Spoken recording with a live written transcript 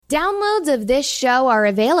Downloads of this show are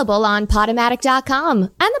available on Podomatic.com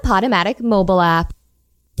and the Podomatic mobile app.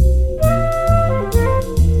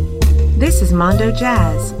 This is Mondo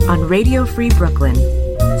Jazz on Radio Free Brooklyn.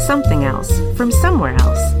 Something else from somewhere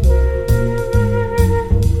else.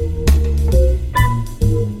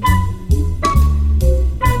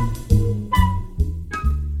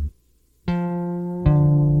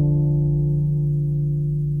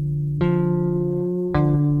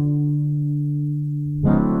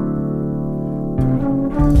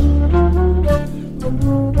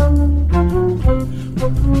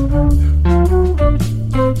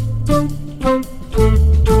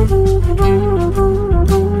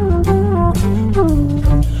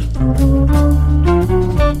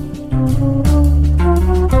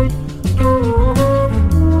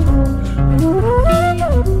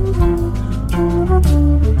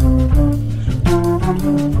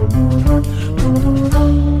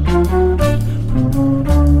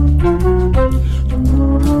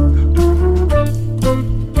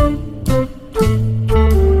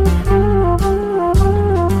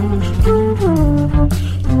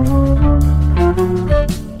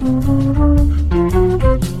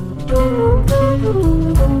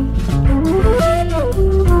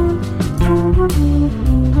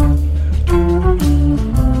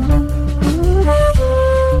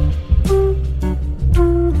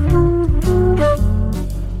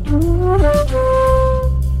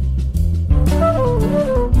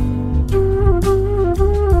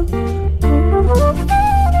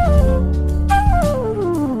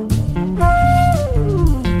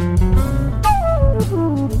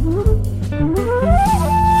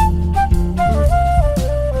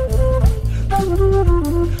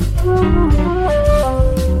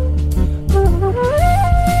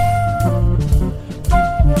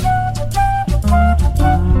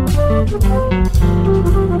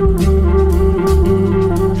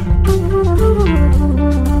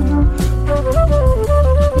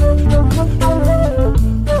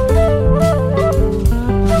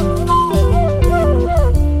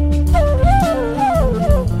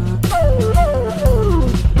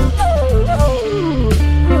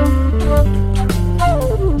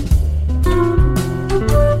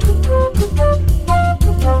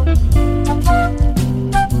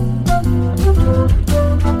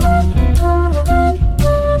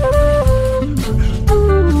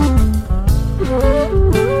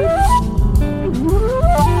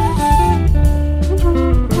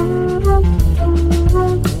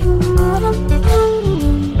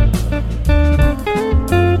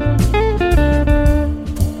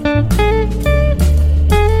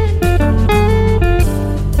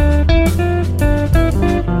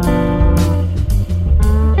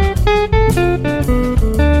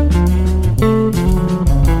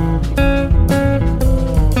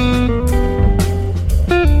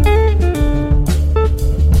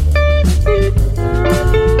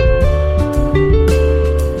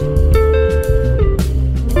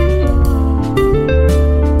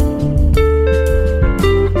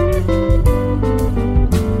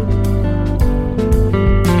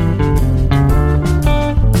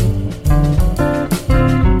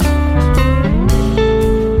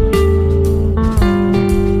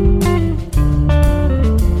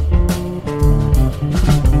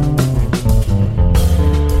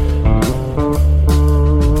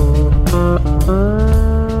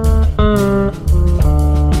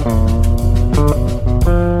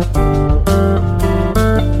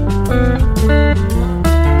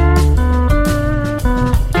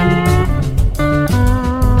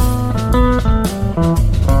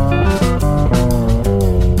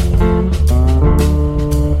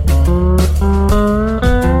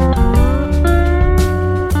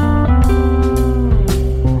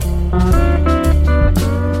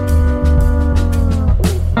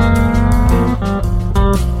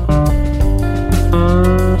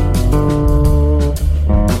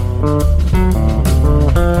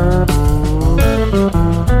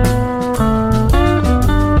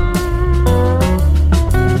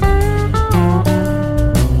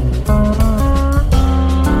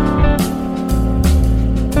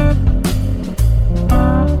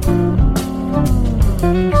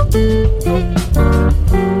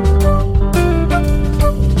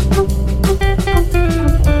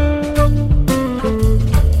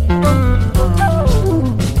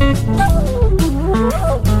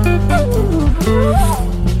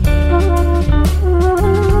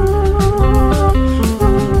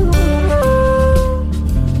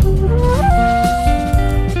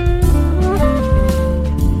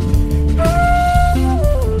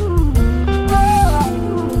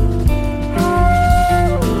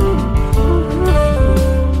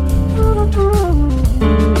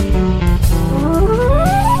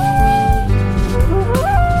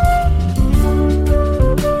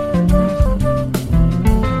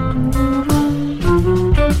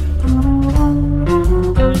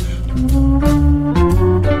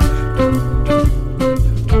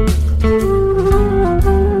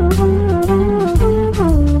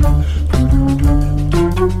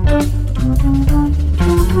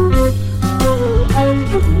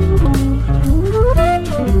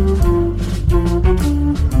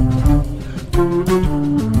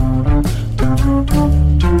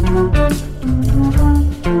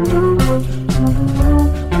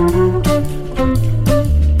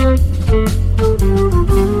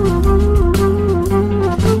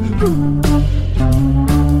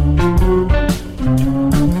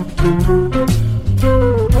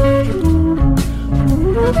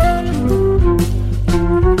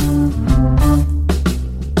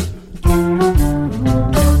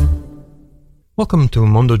 Welcome to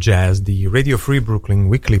Mondo Jazz, the Radio Free Brooklyn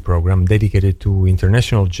weekly program dedicated to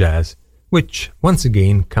international jazz, which once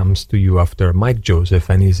again comes to you after Mike Joseph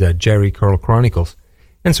and his Jerry Curl Chronicles.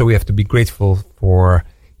 And so we have to be grateful for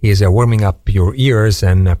his warming up your ears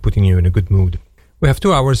and putting you in a good mood. We have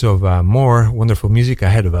 2 hours of more wonderful music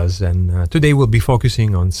ahead of us, and today we'll be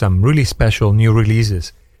focusing on some really special new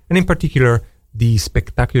releases, and in particular, the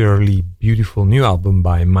spectacularly beautiful new album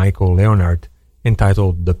by Michael Leonard,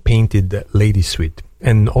 entitled The Painted Lady Suite.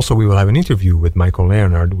 And also we will have an interview with Michael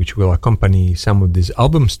Leonard, which will accompany some of these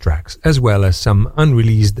album's tracks, as well as some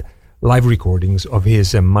unreleased live recordings of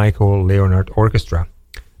his Michael Leonard Orchestra.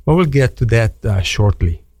 But we'll get to that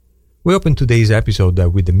shortly. We open today's episode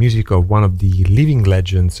with the music of one of the living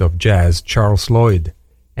legends of jazz, Charles Lloyd,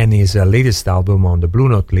 and his latest album on the Blue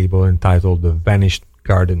Note label entitled The Vanished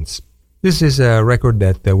Gardens. This is a record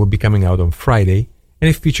that will be coming out on Friday, and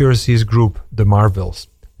it features his group, The Marvels.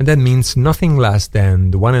 And that means nothing less than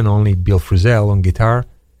the one and only Bill Frisell on guitar,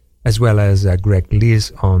 as well as Greg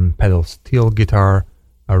Lees on pedal steel guitar,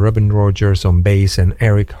 Robin Rogers on bass, and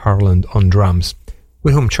Eric Harland on drums,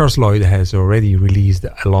 with whom Charles Lloyd has already released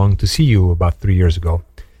Along to See You about 3 years ago.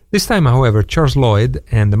 This time, however, Charles Lloyd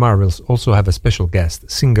and The Marvels also have a special guest,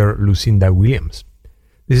 singer Lucinda Williams.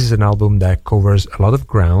 This is an album that covers a lot of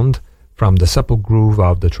ground, from the supple groove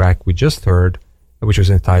of the track we just heard, which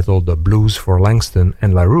was entitled The Blues for Langston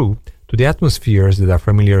and LaRue, to the atmospheres that are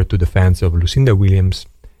familiar to the fans of Lucinda Williams,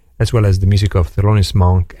 as well as the music of Thelonious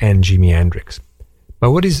Monk and Jimi Hendrix.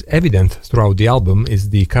 But what is evident throughout the album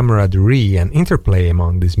is the camaraderie and interplay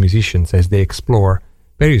among these musicians as they explore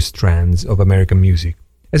various strands of American music,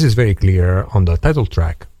 as is very clear on the title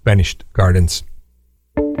track, Vanished Gardens.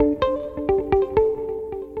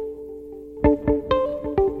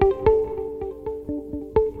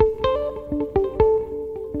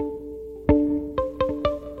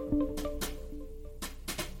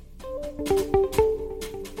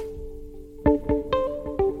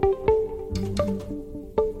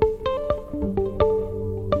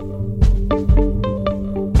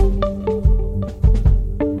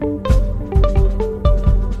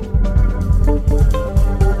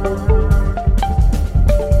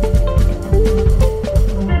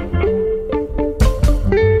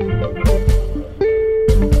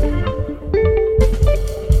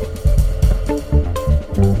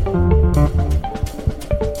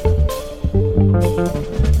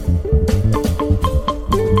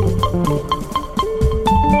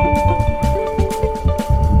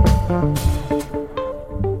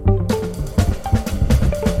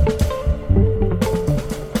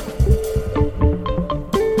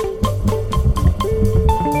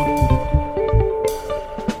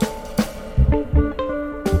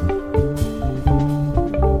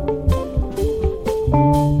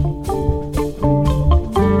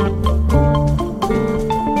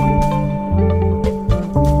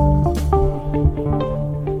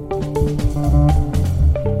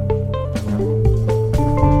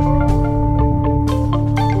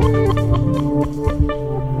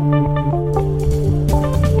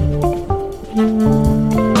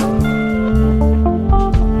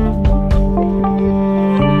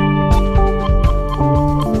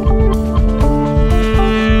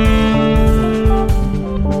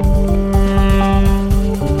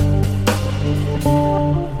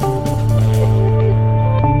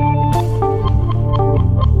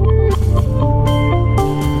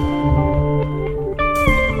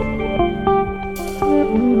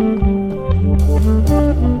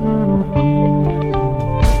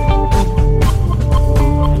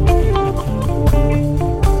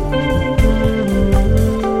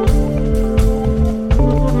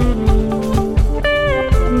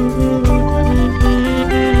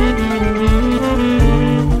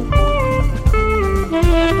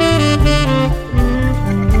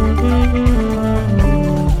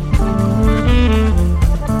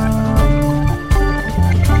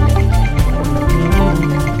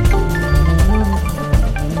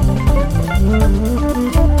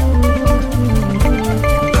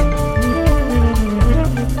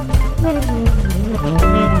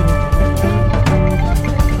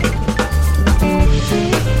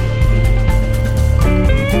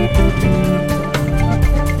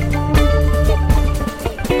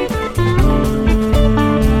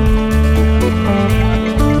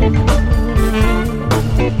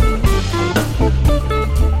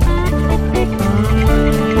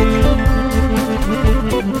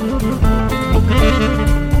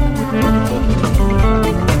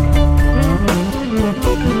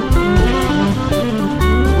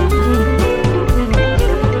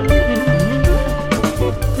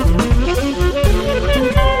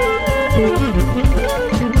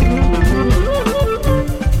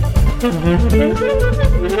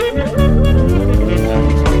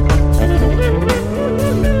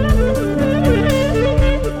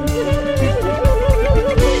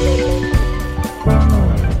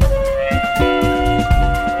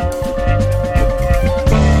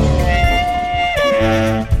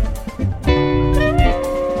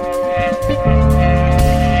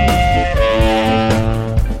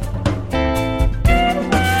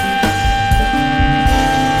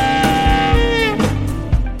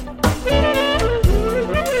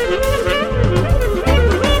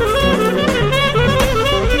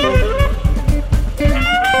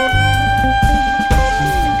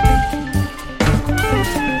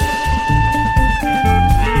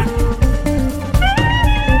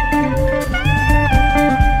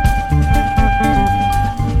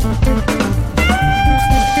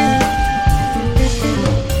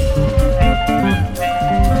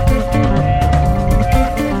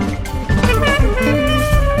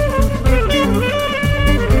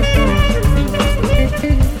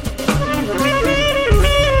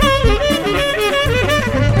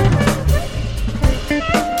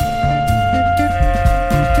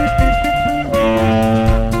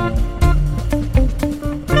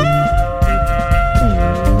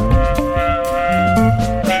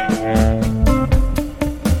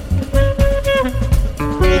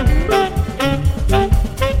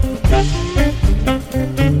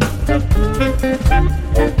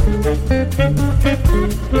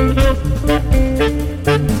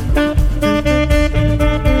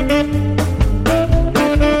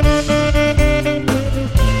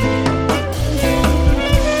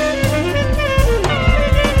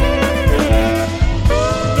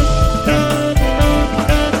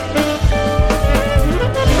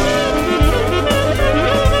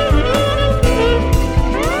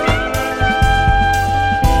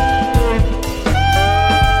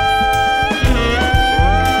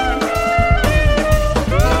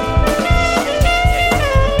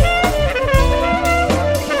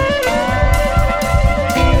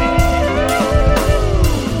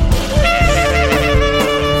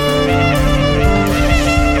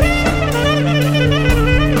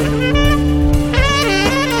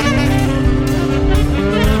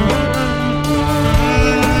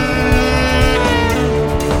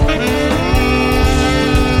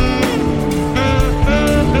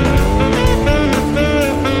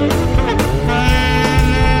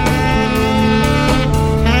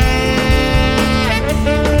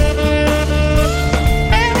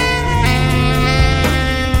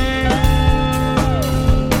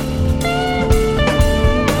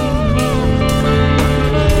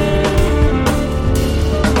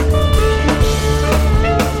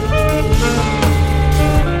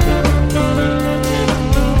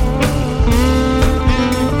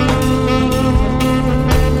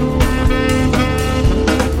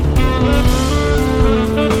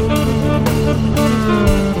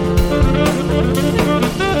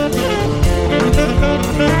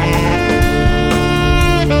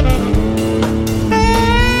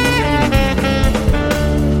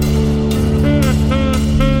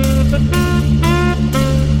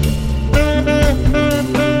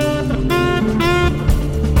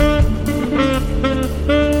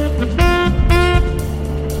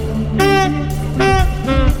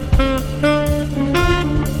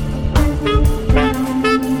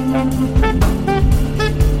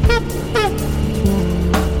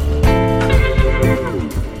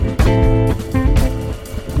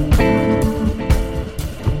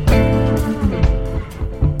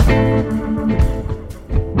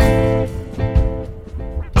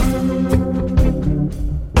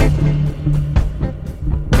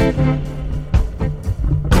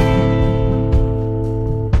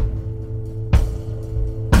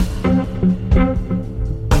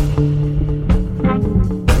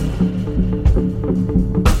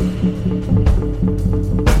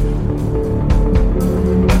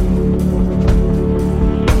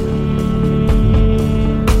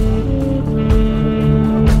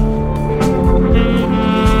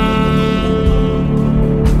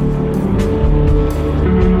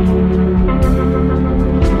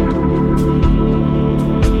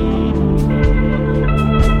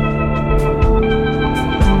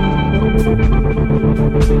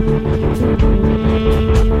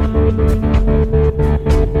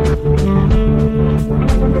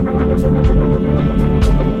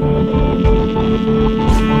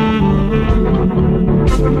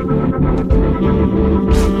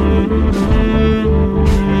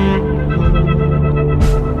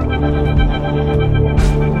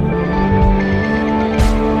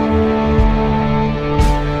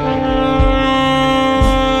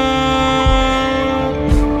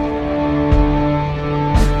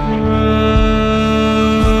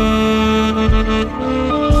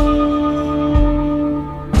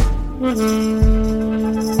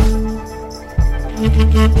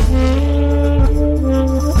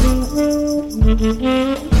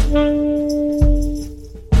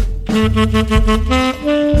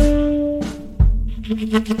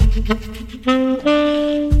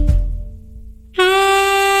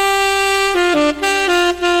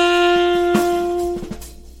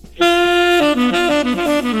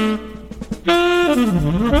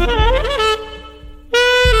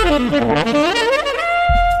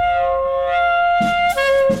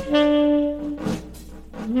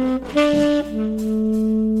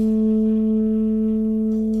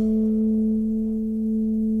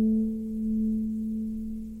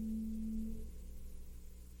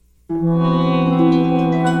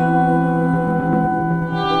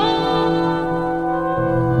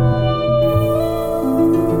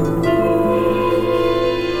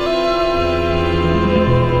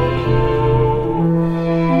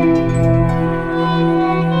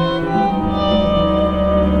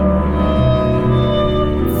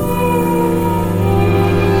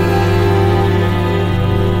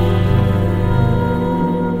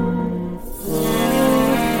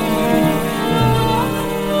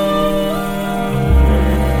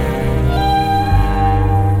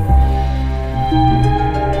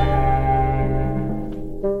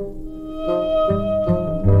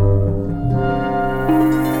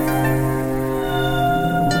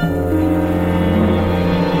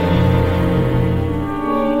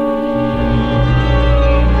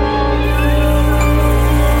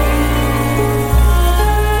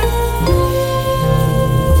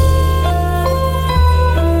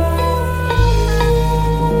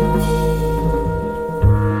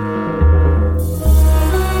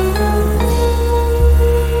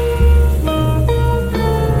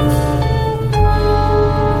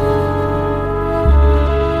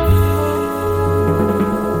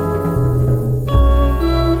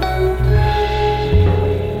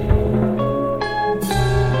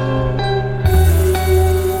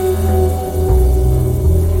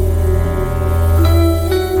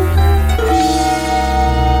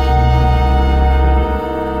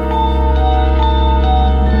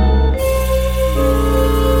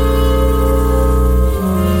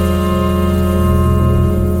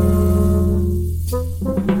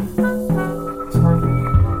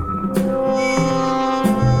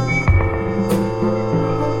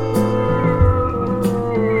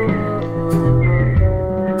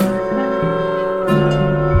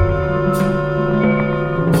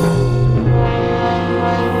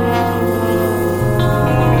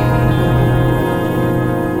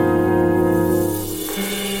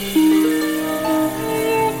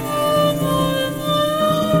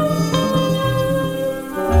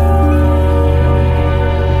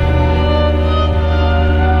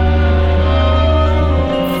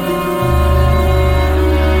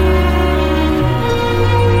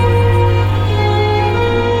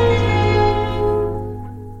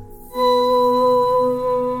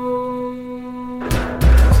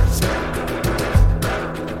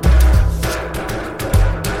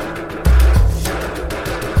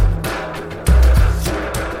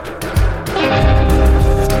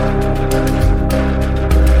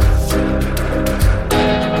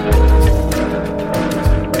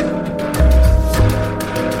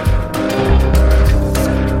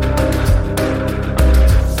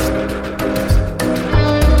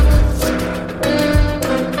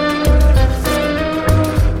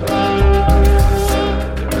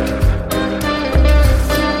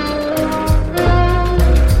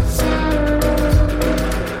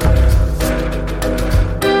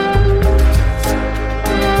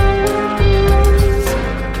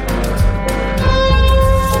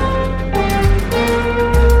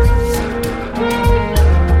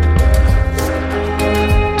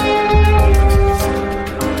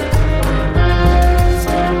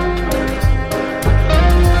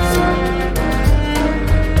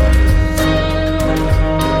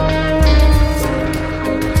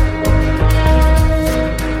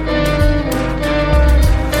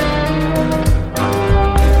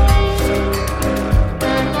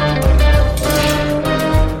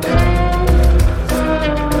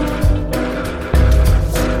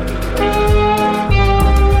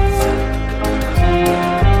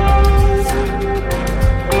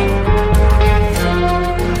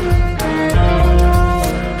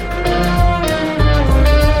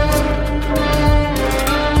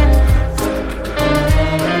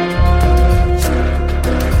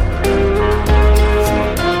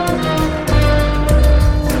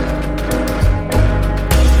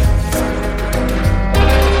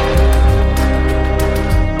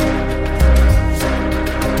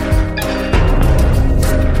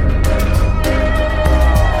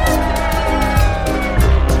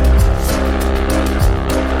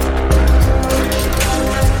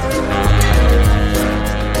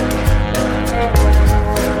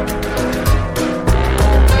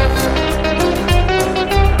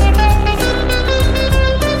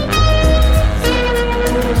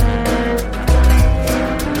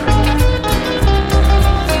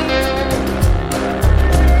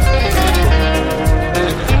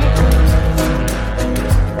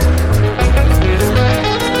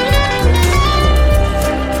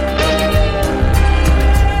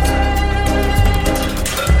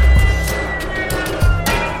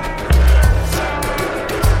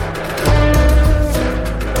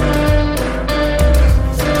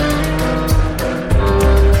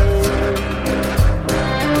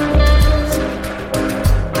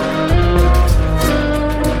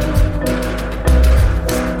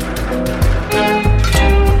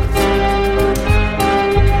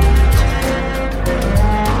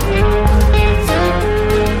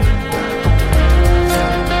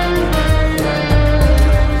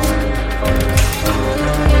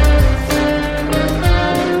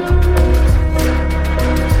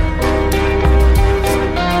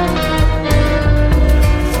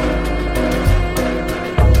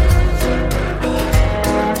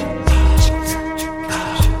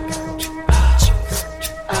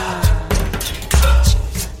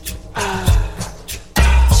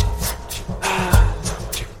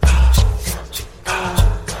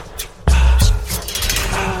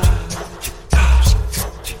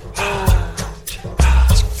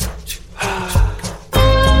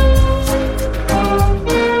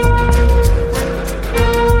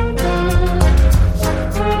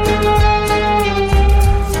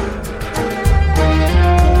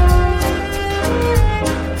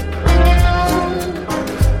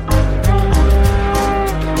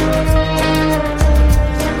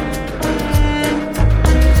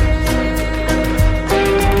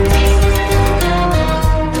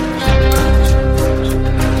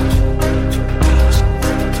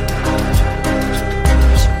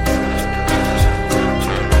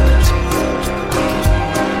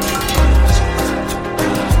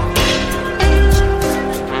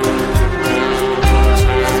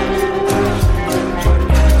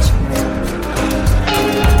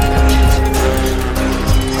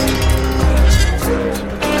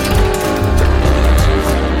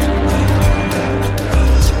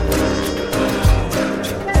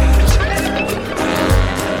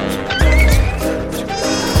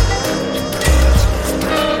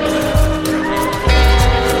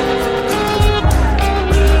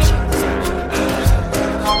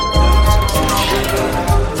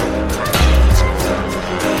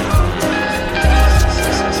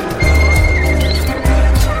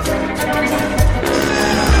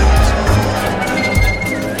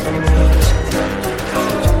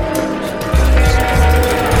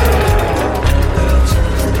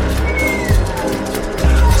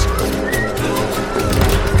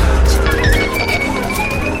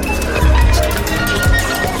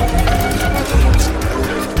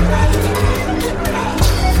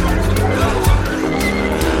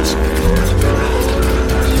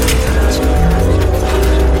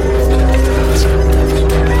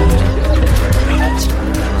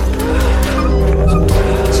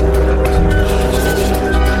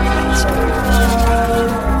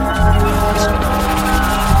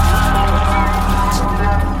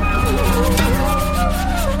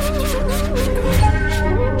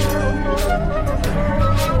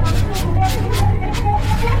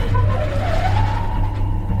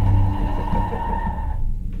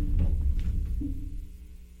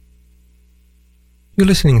 You're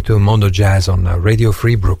listening to Mondo Jazz on Radio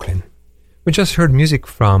Free Brooklyn. We just heard music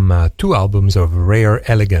from two albums of rare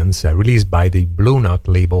elegance released by the Blue Note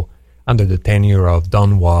label under the tenure of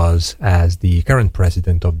Don Was as the current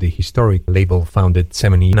president of the historic label founded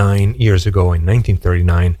 79 years ago in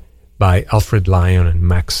 1939 by Alfred Lyon and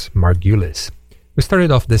Max Margulis. We started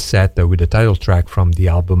off this set with the title track from the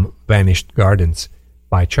album Vanished Gardens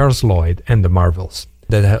by Charles Lloyd and the Marvels,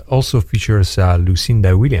 that also features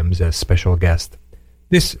Lucinda Williams as special guest.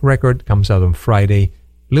 This record comes out on Friday,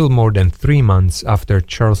 little more than 3 months after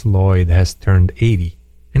Charles Lloyd has turned 80,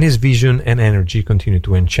 and his vision and energy continue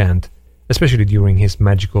to enchant, especially during his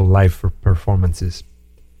magical live performances.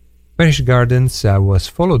 Vanished Gardens was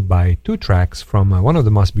followed by two tracks from one of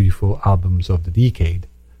the most beautiful albums of the decade,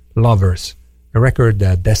 Lovers, a record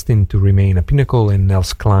destined to remain a pinnacle in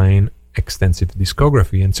Nels Cline extensive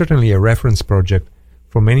discography and certainly a reference project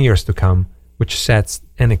for many years to come, which sets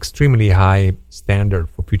an extremely high standard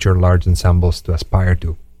for future large ensembles to aspire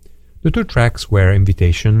to. The two tracks were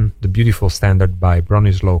Invitation, the beautiful standard by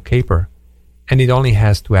Bronislaw Kaper, and It Only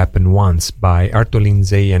Has to Happen Once by Arto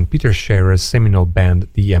Lindsay and Peter Scherer's seminal band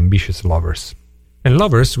The Ambitious Lovers. And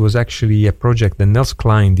Lovers was actually a project that Nels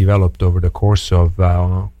Cline developed over the course of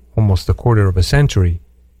almost a quarter of a century.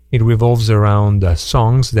 It revolves around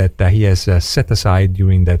songs that he has set aside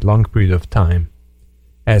during that long period of time.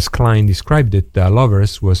 As Cline described it,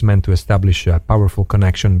 Lovers was meant to establish a powerful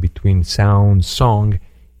connection between sound, song,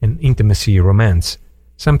 and intimacy romance,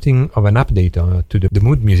 something of an update to the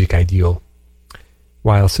mood music ideal,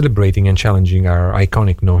 while celebrating and challenging our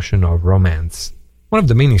iconic notion of romance. One of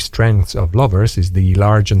the many strengths of Lovers is the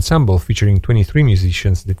large ensemble featuring 23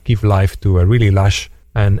 musicians that give life to a really lush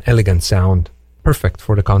and elegant sound, perfect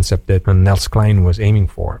for the concept that Nels Cline was aiming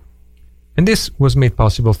for. And this was made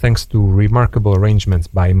possible thanks to remarkable arrangements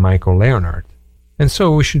by Michael Leonard. And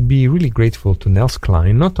so we should be really grateful to Nels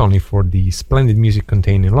Cline, not only for the splendid music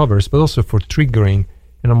contained in Lovers, but also for triggering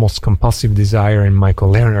an almost compulsive desire in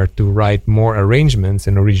Michael Leonard to write more arrangements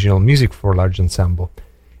and original music for large ensemble.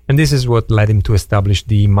 And this is what led him to establish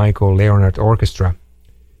the Michael Leonard Orchestra.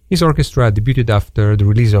 His orchestra debuted after the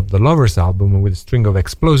release of the Lovers album with a string of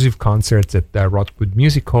explosive concerts at Rockwood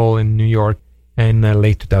Music Hall in New York in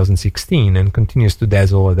late 2016 and continues to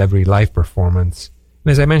dazzle at every live performance.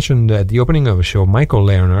 And as I mentioned at the opening of the show, Michael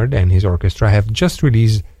Leonard and his orchestra have just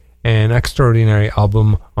released an extraordinary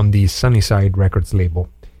album on the Sunnyside Records label.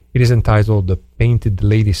 It is entitled The Painted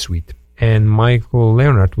Lady Suite, and Michael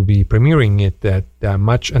Leonard will be premiering it at a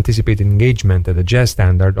much anticipated engagement at the Jazz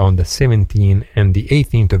Standard on the 17th and the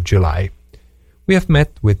 18th of July. We have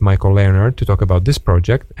met with Michael Leonard to talk about this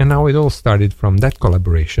project and how it all started from that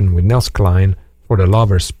collaboration with Nels Cline for the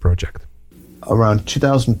Lovers project. Around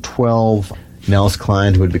 2012, Nels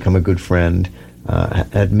Cline, who had become a good friend,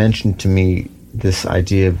 had mentioned to me this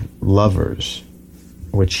idea of Lovers,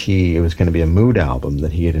 which it was going to be a mood album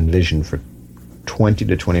that he had envisioned for 20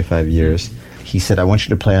 to 25 years. He said, I want you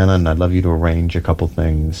to play on it and I'd love you to arrange a couple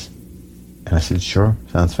things. And I said, sure,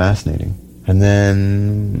 sounds fascinating. And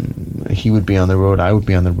then he would be on the road, I would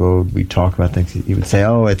be on the road, we'd talk about things. He would say,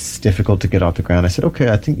 oh, it's difficult to get off the ground. I said, okay,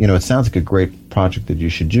 I think, it sounds like a great project that you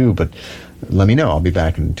should do, but let me know. I'll be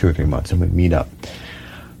back in 2 or 3 months and we'd meet up.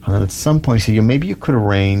 And then at some point he said, maybe you could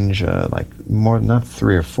arrange more, not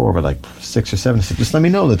 3 or 4, but 6 or 7. I said, just let me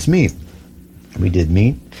know, let's meet. We did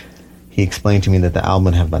meet. He explained to me that the album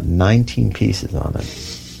would have about 19 pieces on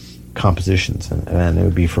it, compositions, and it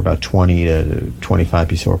would be for about 20 to 25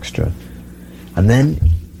 piece orchestra. And then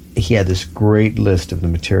he had this great list of the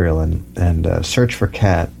material, and Search for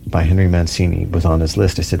Cat by Henry Mancini was on his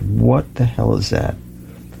list. I said, what the hell is that?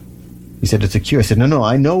 He said, it's a cue. I said, no,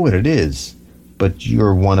 I know what it is, but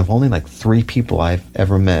you're one of only 3 people I've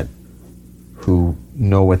ever met who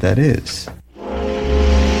know what that is.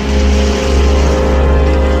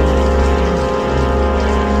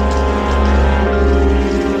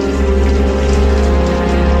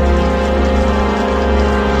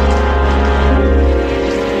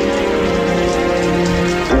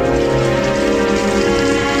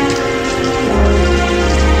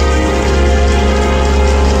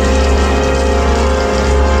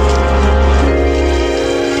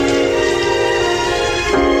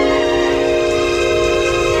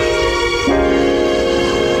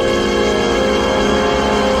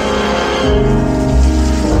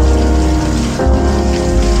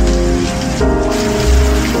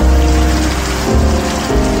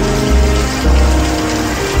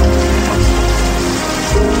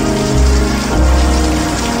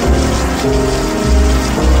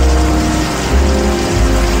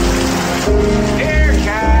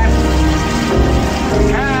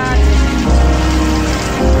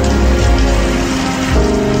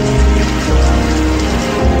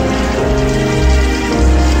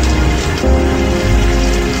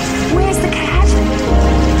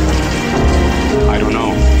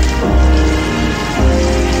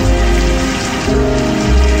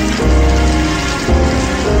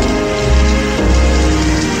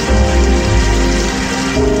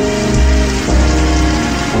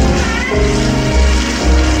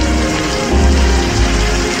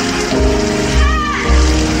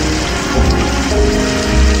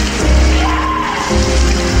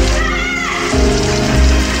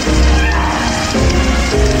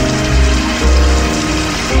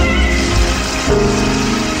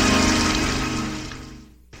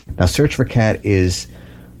 Now, Search for Cat is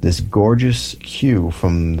this gorgeous cue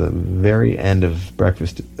from the very end of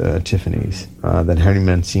Breakfast at Tiffany's that Henry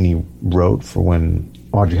Mancini wrote for when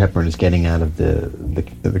Audrey Hepburn is getting out of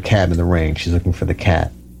the cab in the rain. She's looking for the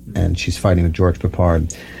cat, and she's fighting with George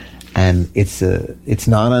Peppard. And it's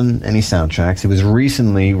not on any soundtracks. It was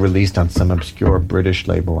recently released on some obscure British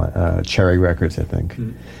label, Cherry Records, I think.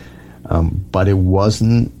 But it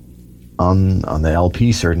wasn't on the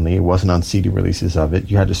LP, certainly. It wasn't on CD releases of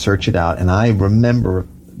it. You had to search it out. And I remember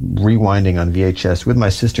rewinding on VHS with my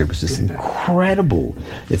sister. It was just incredible.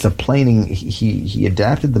 It's a planing. He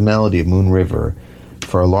adapted the melody of Moon River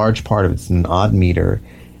for a large part of it. It's an odd meter,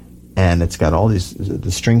 and it's got all these,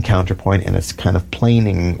 the string counterpoint, and it's kind of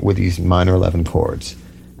planing with these minor 11 chords.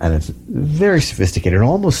 And it's very sophisticated. It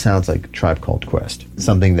almost sounds like Tribe Called Quest,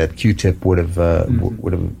 something that Q-Tip would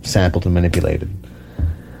have sampled and manipulated.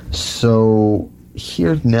 So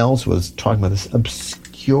here Nels was talking about this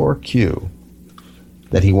obscure cue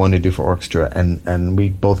that he wanted to do for orchestra, and we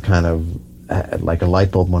both kind of, like a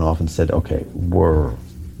light bulb went off and said, okay, we're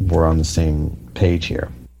on the same page here.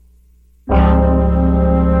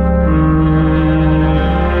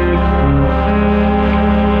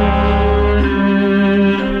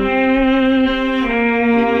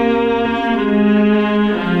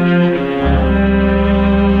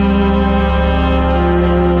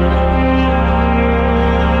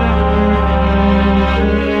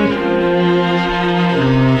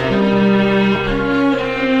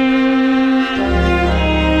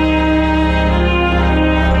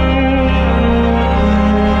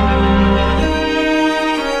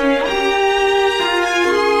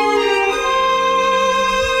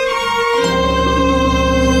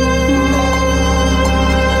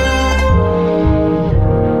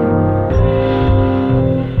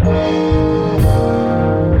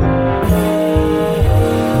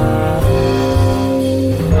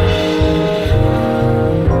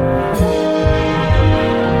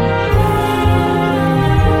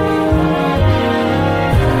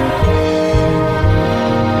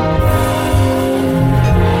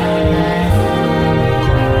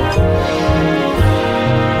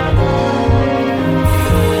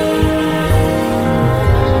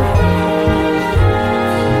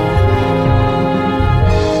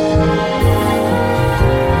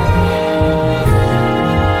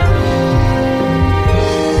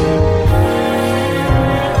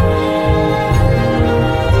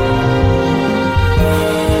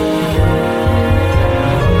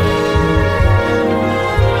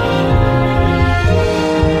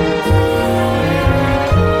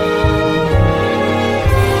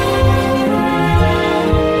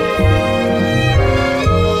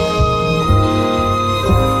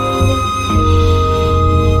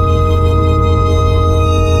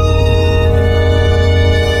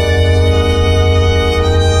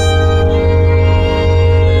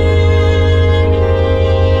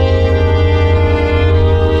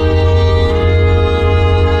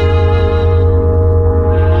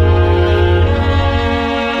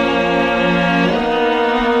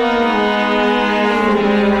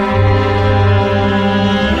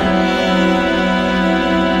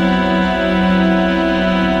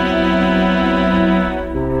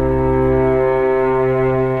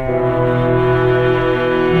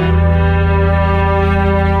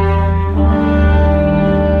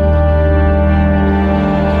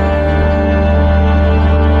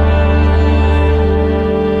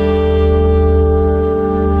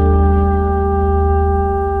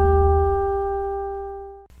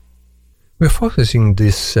 We're focusing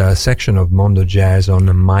this section of Mondo Jazz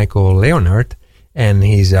on Michael Leonard and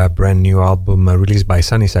his brand new album released by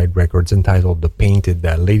Sunnyside Records entitled The Painted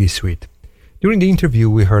Lady Suite. During the interview,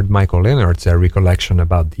 we heard Michael Leonard's recollection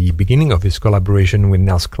about the beginning of his collaboration with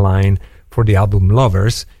Nels Cline for the album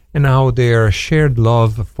Lovers, and how their shared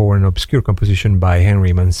love for an obscure composition by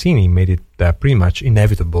Henry Mancini made it pretty much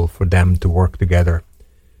inevitable for them to work together.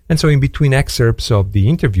 And so in between excerpts of the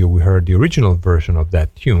interview, we heard the original version of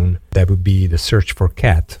that tune. That would be The Search for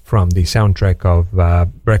Cat from the soundtrack of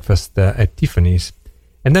Breakfast at Tiffany's.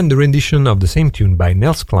 And then the rendition of the same tune by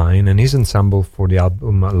Nels Cline and his ensemble for the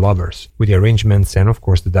album Lovers, with the arrangements and, of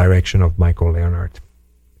course, the direction of Michael Leonard.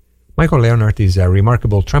 Michael Leonard is a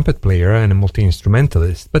remarkable trumpet player and a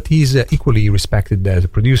multi-instrumentalist, but he's equally respected as a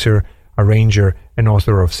producer, arranger, and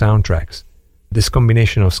author of soundtracks. This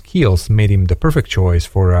combination of skills made him the perfect choice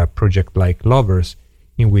for a project like Lovers,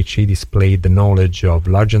 in which he displayed the knowledge of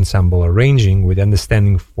large ensemble arranging with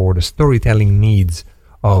understanding for the storytelling needs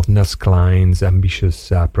of Nels Cline's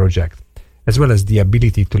ambitious project, as well as the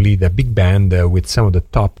ability to lead a big band with some of the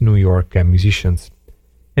top New York musicians.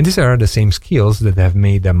 And these are the same skills that have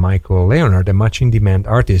made Michael Leonard a much in-demand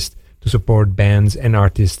artist to support bands and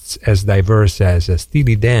artists as diverse as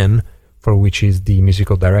Steely Dan, for which he's the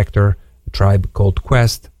musical director, A Tribe Called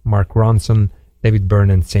Quest, Mark Ronson, David Byrne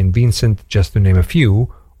and St. Vincent, just to name a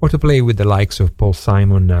few, or to play with the likes of Paul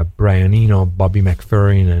Simon, Brian Eno, Bobby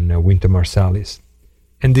McFerrin and Wynton Marsalis.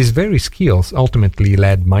 And these very skills ultimately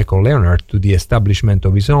led Michael Leonard to the establishment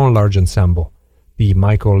of his own large ensemble, the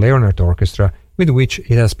Michael Leonard Orchestra, with which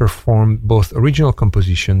he has performed both original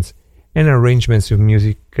compositions and arrangements of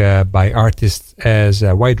music by artists as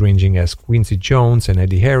wide-ranging as Quincy Jones and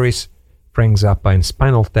Eddie Harris, Frank Zappa and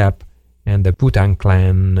Spinal Tap, and the Wu-Tang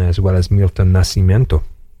Clan, as well as Milton Nascimento.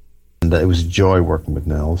 And it was a joy working with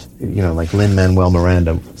Nels. You know, like Lin-Manuel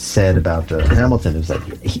Miranda said about Hamilton, it was like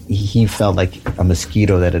he felt like a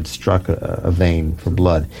mosquito that had struck a vein for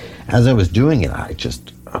blood. As I was doing it, I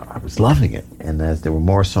was loving it. And as there were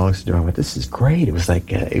more songs to do, I went, this is great. It was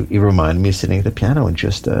like, it reminded me of sitting at the piano and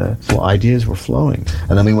just, ideas were flowing.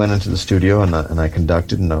 And then we went into the studio and I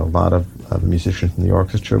conducted, and a lot of the musicians in the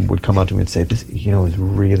orchestra would come up to me and say, this,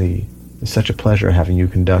 it's such a pleasure having you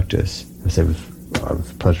conduct this. I said, it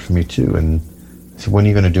was a pleasure for me too. And I said, when are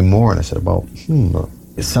you going to do more? And I said, well,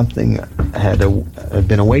 something had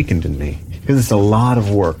been awakened in me. Because it's a lot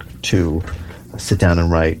of work to sit down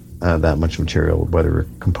and write that much material, whether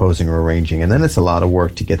composing or arranging. And then it's a lot of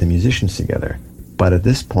work to get the musicians together. But at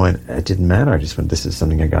this point, it didn't matter. I just went, this is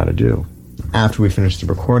something I got to do. After we finished the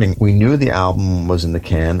recording, we knew the album was in the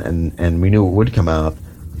can, and we knew it would come out.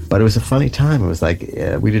 But it was a funny time. It was like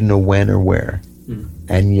we didn't know when or where.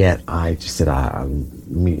 And yet I just said, I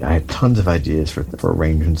had tons of ideas for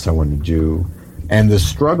arrangements I wanted to do. And the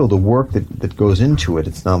struggle, the work that goes into it,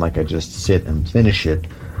 it's not like I just sit and finish it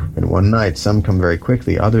in one night. Some come very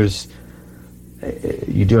quickly. Others,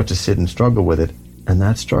 you do have to sit and struggle with it. And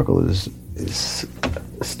that struggle is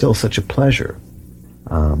still such a pleasure.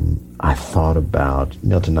 I thought about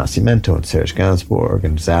Milton Nascimento and Serge Gainsbourg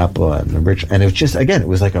and Zappa and Richard, and it was just, again, it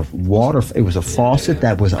was like it was a faucet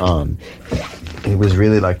that was on. It was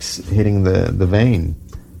really like hitting the vein.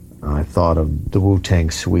 I thought of the Wu-Tang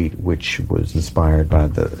Suite, which was inspired by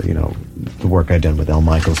the work I'd done with Al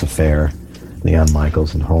Michaels Affair, Leon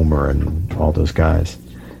Michaels and Homer and all those guys.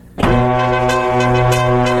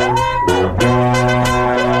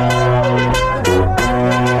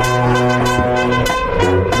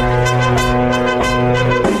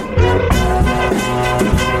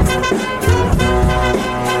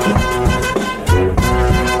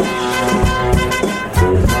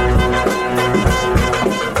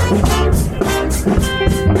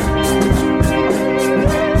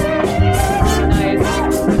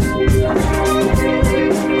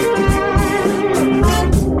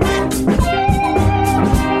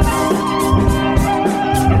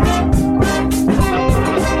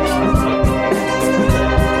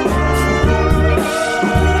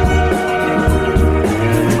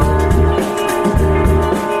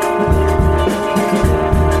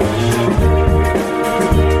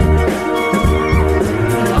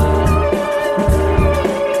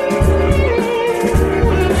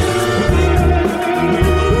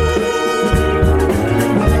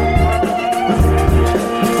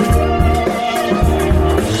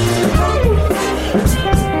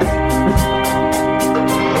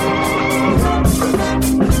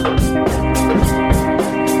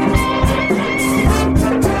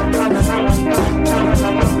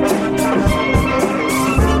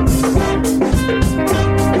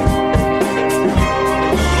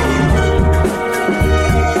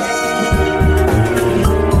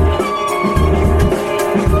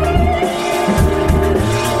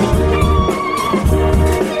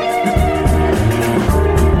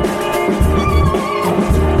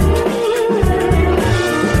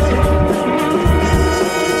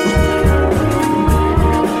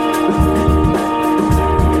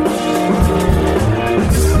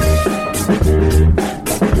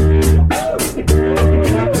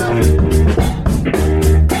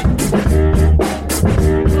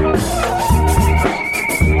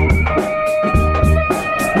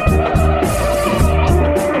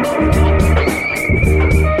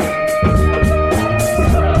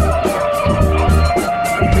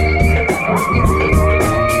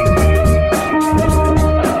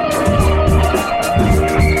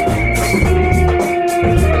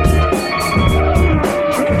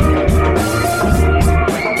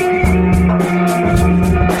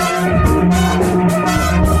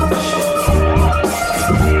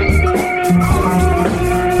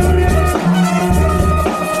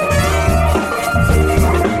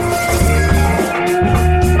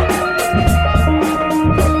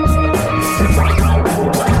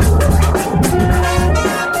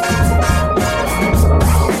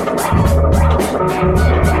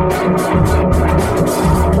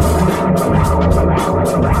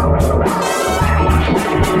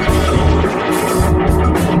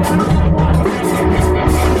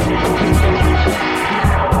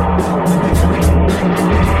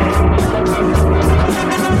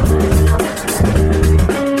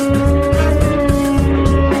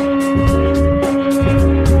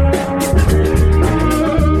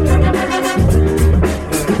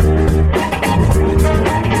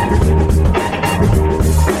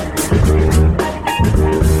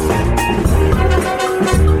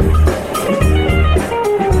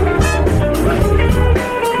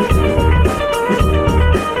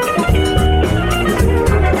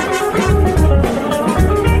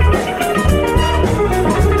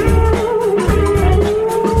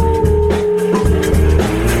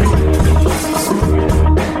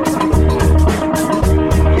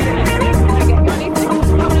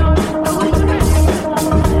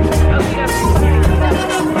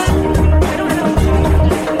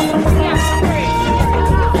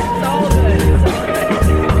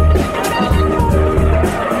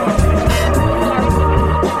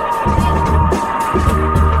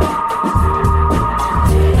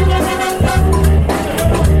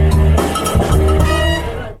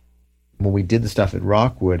 did the stuff at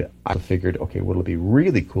Rockwood, I figured, okay, what'll be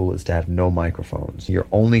really cool is to have no microphones. You're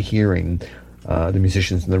only hearing the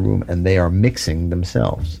musicians in the room, and they are mixing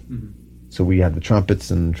themselves. So we have the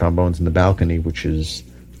trumpets and trombones in the balcony, which is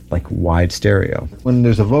like wide stereo. When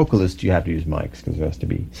there's a vocalist, you have to use mics because there has to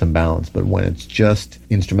be some balance. But when it's just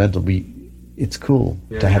instrumental, it's cool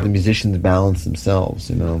to have the musicians balance themselves,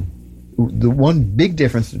 you know. The one big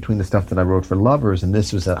difference between the stuff that I wrote for Lovers and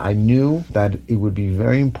this was that I knew that it would be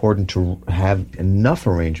very important to have enough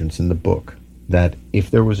arrangements in the book that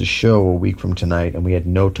if there was a show a week from tonight and we had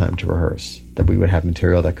no time to rehearse, that we would have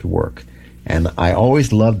material that could work. And I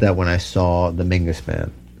always loved that when I saw the Mingus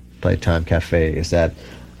Band play Time Cafe, is that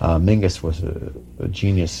Mingus was a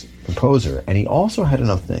genius composer, and he also had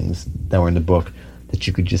enough things that were in the book that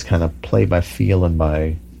you could just kind of play by feel and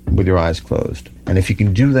with your eyes closed. And if you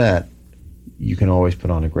can do that, you can always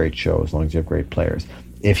put on a great show as long as you have great players.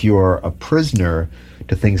 If you're a prisoner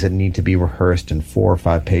to things that need to be rehearsed in 4 or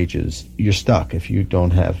 5 pages, you're stuck if you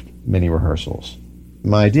don't have many rehearsals.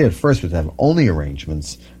 My idea at first was to have only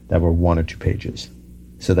arrangements that were 1 or 2 pages,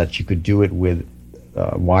 so that you could do it with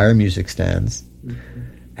wire music stands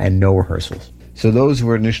and no rehearsals. So those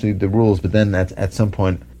were initially the rules, but then at some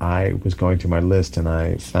point I was going through my list and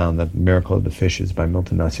I found that Miracle of the Fishes by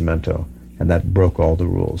Milton Nascimento, and that broke all the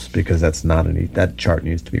rules, because that chart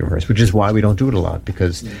needs to be rehearsed, which is why we don't do it a lot,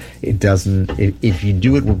 because it doesn't, if you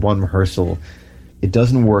do it with 1 rehearsal, it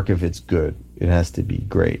doesn't work if it's good. It has to be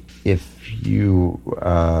great. If you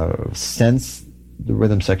sense the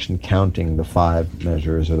rhythm section counting the 5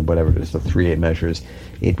 measures or whatever it is, the 3/8 measures,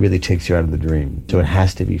 it really takes you out of the dream. So it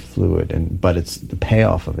has to be fluid, but the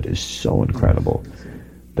payoff of it is so incredible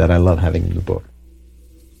that I love having in the book.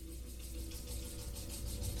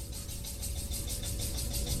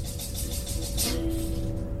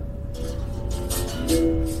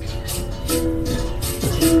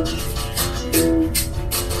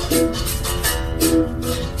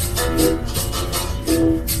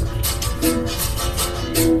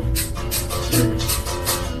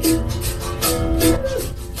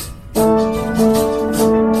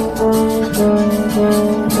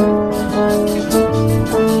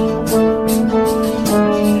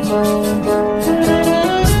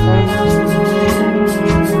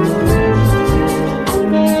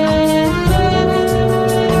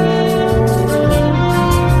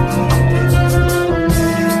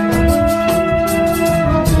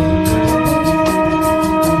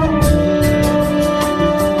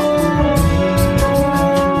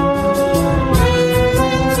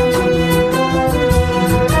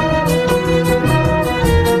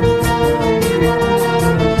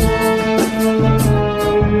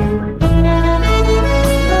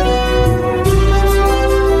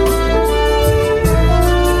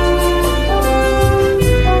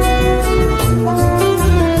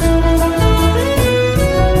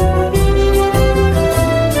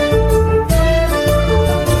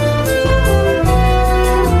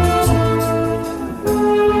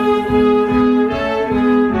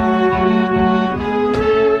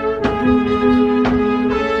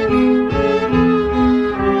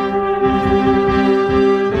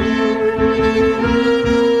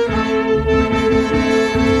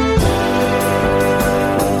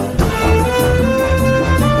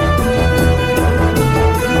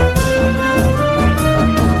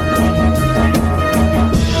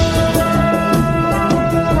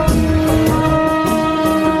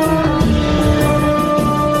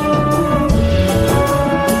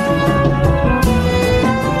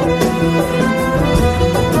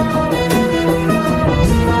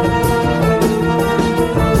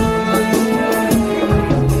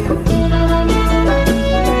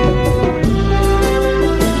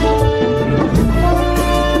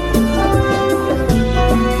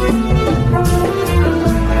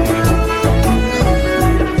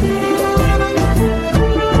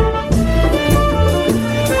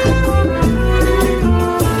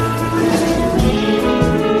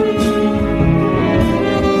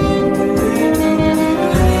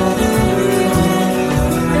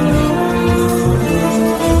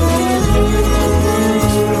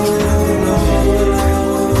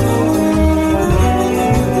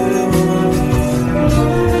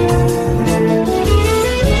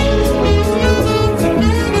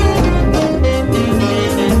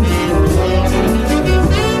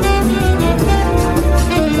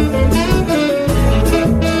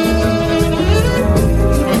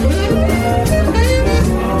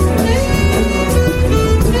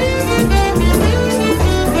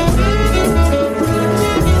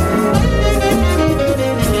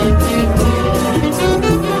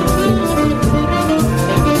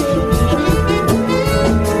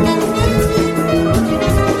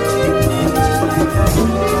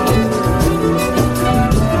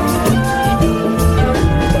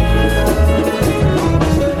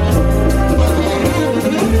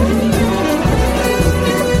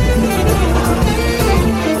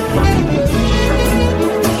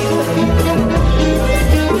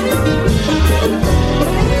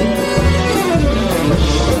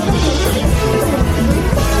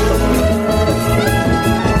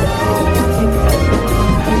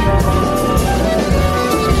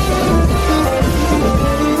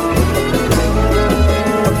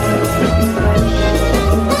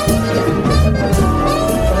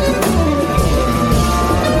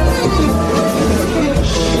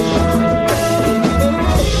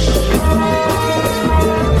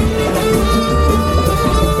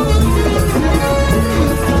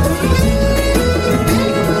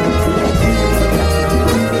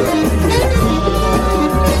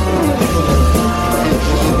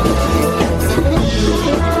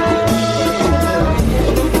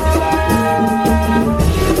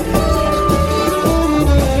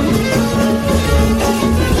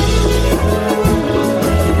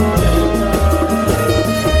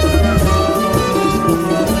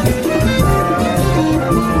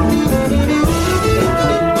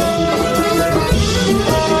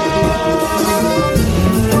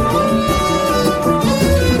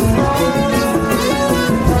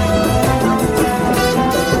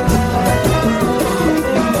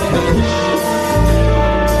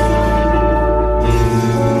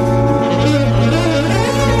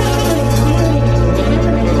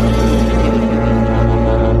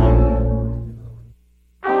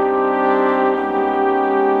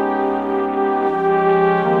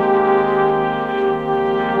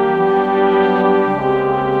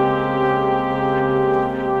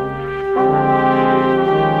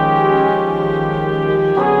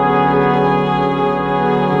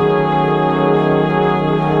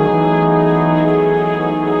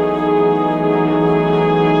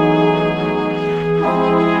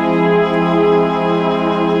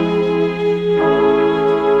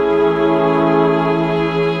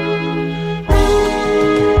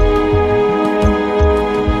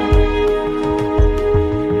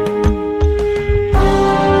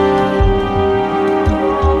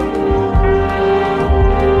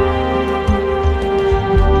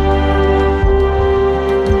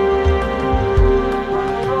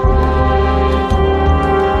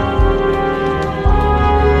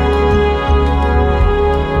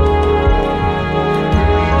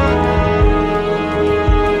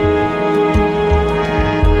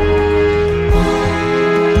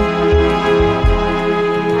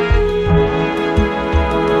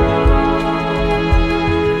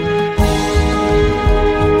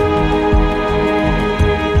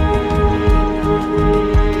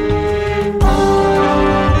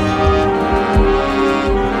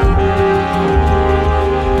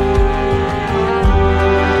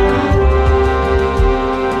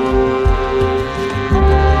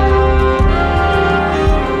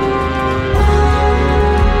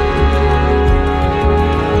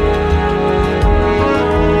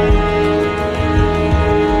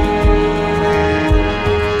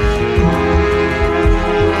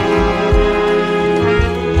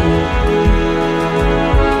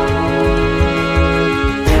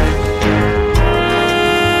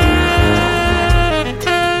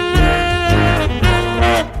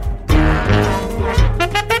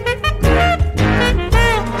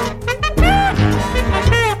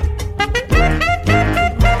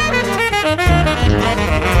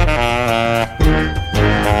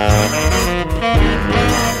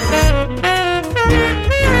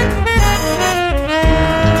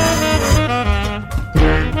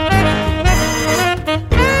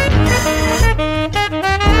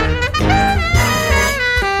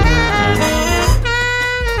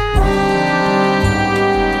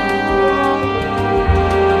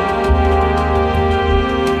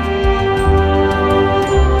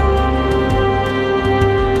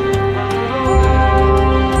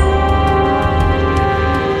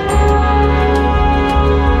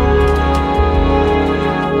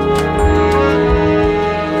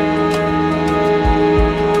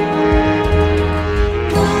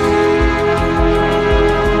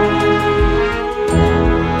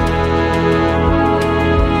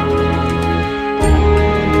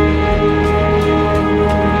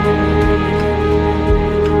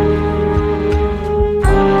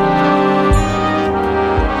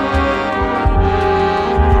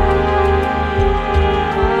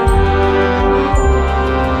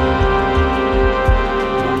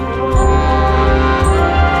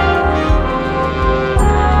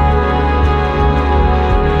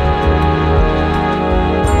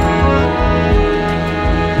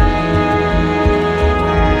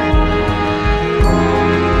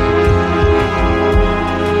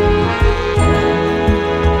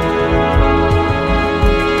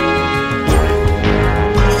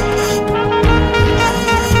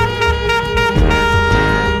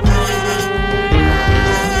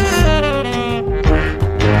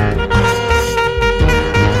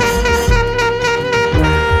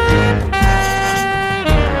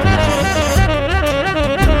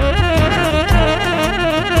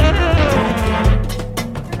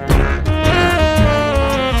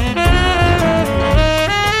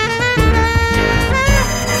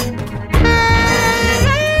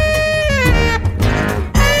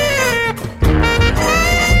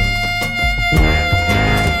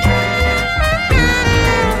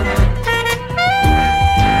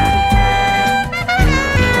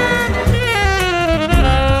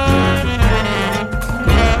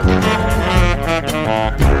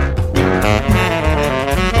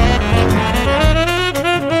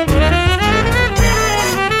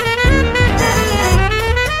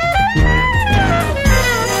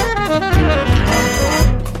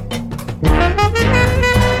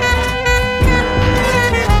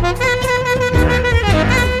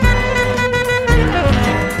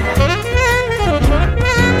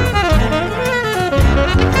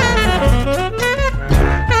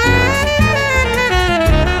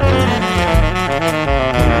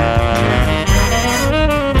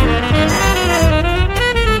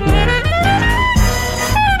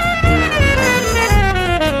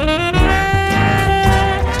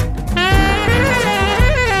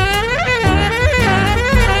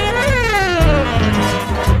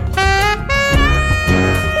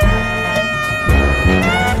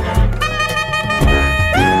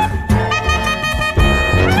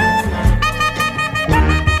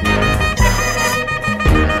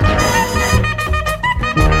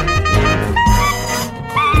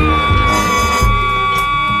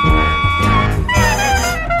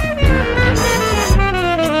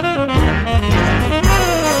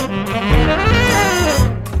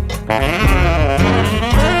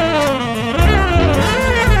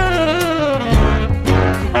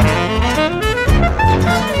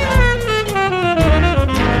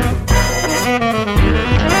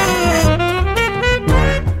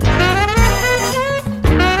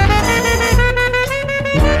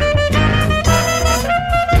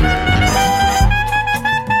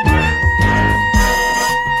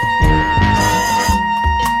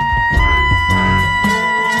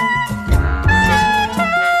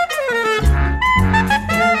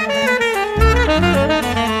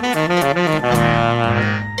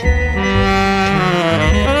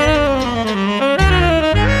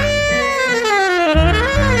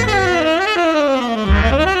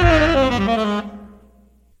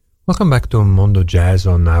 Welcome back to Mondo Jazz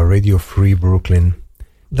on Radio Free Brooklyn.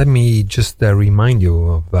 Let me just remind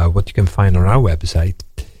you of what you can find on our website.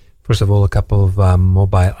 First of all, a couple of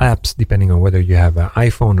mobile apps, depending on whether you have an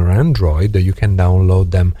iPhone or Android, you can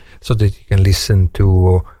download them so that you can listen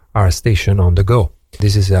to our station on the go.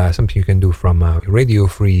 This is something you can do from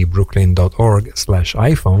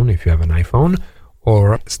radiofreebrooklyn.org/iPhone if you have an iPhone,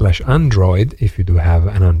 or /Android if you do have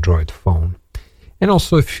an Android phone. And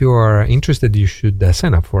also, if you are interested, you should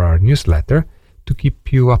sign up for our newsletter to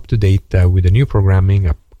keep you up to date with the new programming,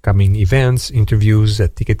 upcoming events, interviews,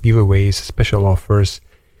 ticket giveaways, special offers.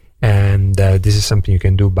 And this is something you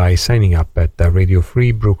can do by signing up at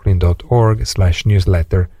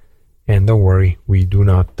radiofreebrooklyn.org/newsletter. And don't worry, we do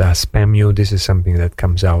not spam you. This is something that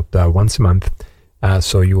comes out once a month.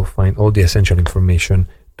 So you will find all the essential information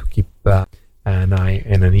to keep an eye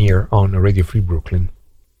and an ear on Radio Free Brooklyn.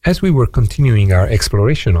 As we were continuing our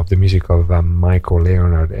exploration of the music of Michael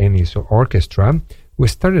Leonard and his orchestra, we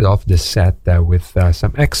started off the set with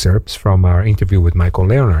some excerpts from our interview with Michael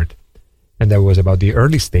Leonard. And that was about the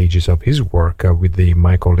early stages of his work with the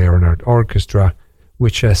Michael Leonard Orchestra,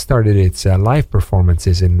 which started its live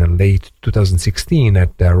performances in late 2016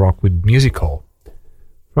 at Rockwood Music Hall.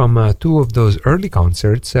 From two of those early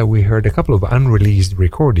concerts, we heard a couple of unreleased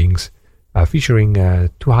recordings featuring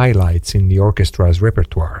two highlights in the orchestra's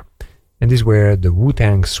repertoire. And these were the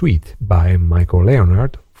Wu-Tang Suite by Michael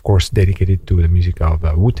Leonard, of course dedicated to the music of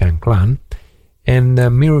Wu-Tang Clan, and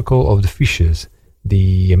Miracle of the Fishes,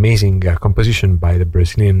 the amazing composition by the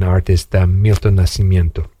Brazilian artist Milton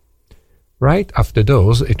Nascimento. Right after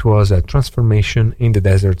those, it was a Transformation in the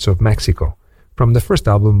Deserts of Mexico, from the first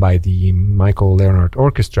album by the Michael Leonard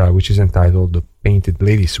Orchestra, which is entitled The Painted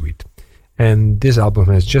Lady Suite. And this album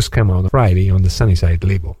has just come out on Friday on the Sunnyside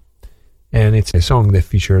label. And it's a song that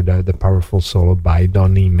featured the powerful solo by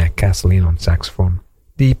Donnie McCaslin on saxophone.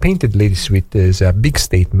 The Painted Lady Suite is a big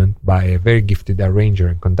statement by a very gifted arranger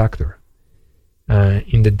and conductor.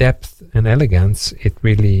 In the depth and elegance, it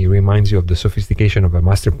really reminds you of the sophistication of a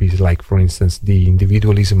masterpiece like, for instance, the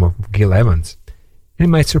individualism of Gil Evans. And it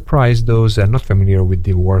might surprise those not familiar with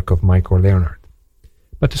the work of Michael Leonard.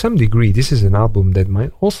 But to some degree, this is an album that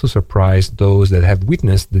might also surprise those that have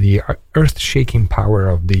witnessed the earth-shaking power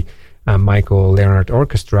of the Michael Leonard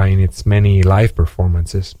Orchestra in its many live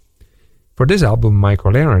performances. For this album,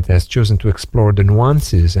 Michael Leonard has chosen to explore the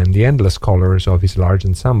nuances and the endless colors of his large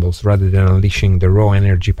ensembles rather than unleashing the raw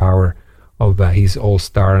energy power of his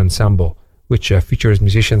all-star ensemble, which features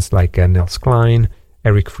musicians like Nels Cline,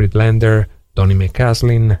 Eric Friedlander, Donnie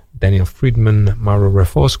McCaslin, Daniel Friedman, Mauro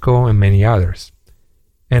Refosco, and many others.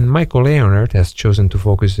 And Michael Leonard has chosen to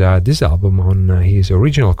focus this album on his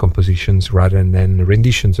original compositions rather than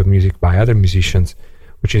renditions of music by other musicians,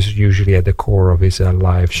 which is usually at the core of his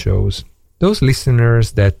live shows. Those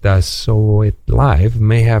listeners that saw it live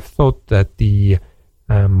may have thought that the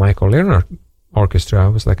Michael Leonard Orchestra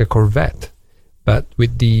was like a Corvette. But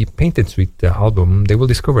with the Painted Suite album, they will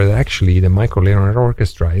discover that actually the Michael Leonard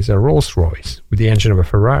Orchestra is a Rolls-Royce with the engine of a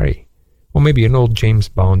Ferrari, or maybe an old James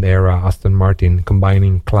Bond-era Aston Martin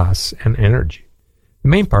combining class and energy. The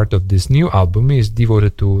main part of this new album is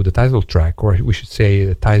devoted to the title track, or we should say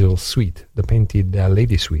the title suite, the Painted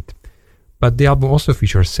Lady Suite. But the album also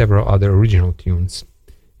features several other original tunes.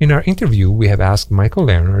 In our interview, we have asked Michael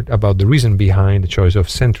Leonard about the reason behind the choice of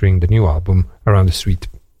centering the new album around the suite.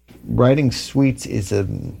 Writing suites is a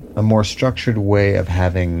more structured way of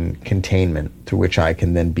having containment through which I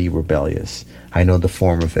can then be rebellious. I know the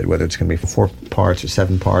form of it, whether it's going to be 4 parts or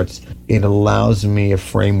 7 parts. It allows me a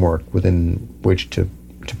framework within which to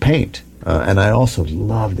paint. And I also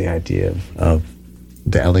love the idea of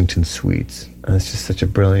the Ellington suites. It's just such a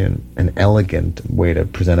brilliant and elegant way to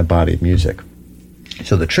present a body of music.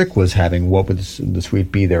 So the trick was having, what would the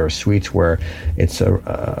suite be? There are suites where it's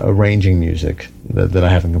arranging music that I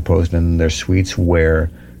haven't composed, and there's suites where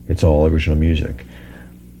it's all original music.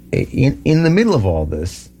 In the middle of all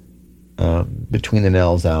this, between the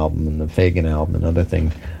Nels album and the Fagen album and other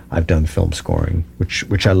things, I've done film scoring,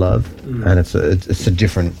 which I love, and it's a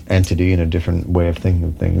different entity and a different way of thinking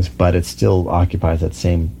of things, but it still occupies that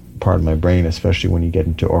same part of my brain, especially when you get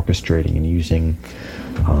into orchestrating and using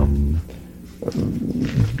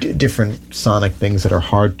different sonic things that are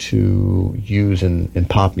hard to use in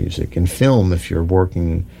pop music. In film, if you're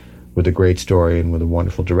working with a great story and with a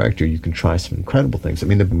wonderful director, you can try some incredible things. I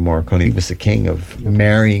mean, Morricone was the king of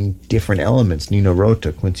marrying different elements. Nino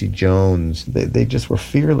Rota, Quincy Jones, they just were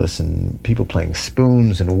fearless, and people playing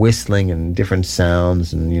spoons and whistling and different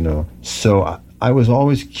sounds, and So I was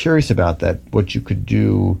always curious about that, what you could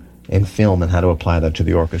do in film and how to apply that to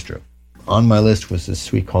the orchestra. On my list was this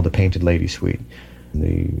suite called the Painted Lady Suite.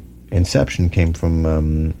 The inception came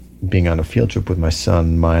from being on a field trip with my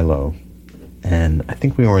son, Milo. And I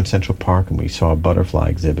think we were in Central Park and we saw a butterfly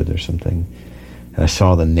exhibit or something. And I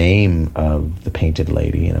saw the name of the painted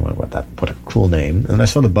lady, and I went, what a cool name. And I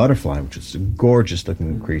saw the butterfly, which is a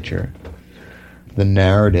gorgeous-looking creature. The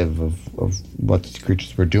narrative of what these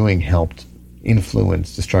creatures were doing helped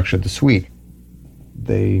influence the structure of the suite.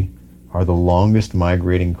 They are the longest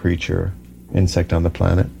migrating insect on the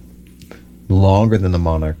planet, longer than the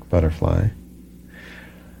monarch butterfly.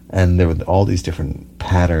 And there were all these different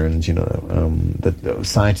patterns, that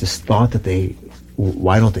scientists thought that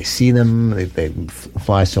why don't they see them? They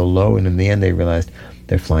fly so low, and in the end they realized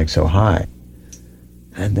they're flying so high.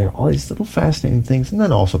 And there are all these little fascinating things, and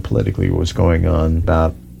then also politically what was going on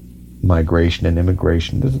about migration and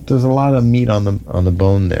immigration. There's a lot of meat on the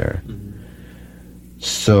bone there. Mm-hmm.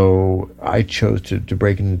 So I chose to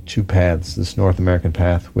break into two paths. This North American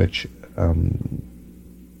path, which the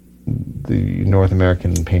North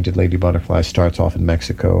American painted lady butterfly starts off in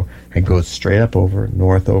Mexico and goes straight up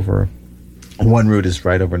north over. One route is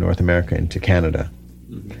right over North America into Canada.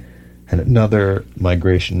 Mm-hmm. And another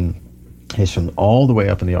migration is from all the way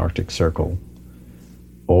up in the Arctic Circle,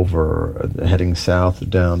 heading south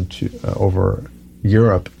down to over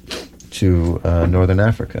Europe to Northern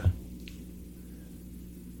Africa.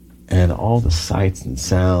 And all the sights and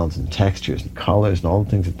sounds and textures and colors and all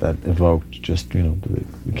the things that evoked just,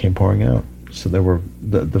 came pouring out. So there were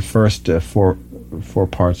the first four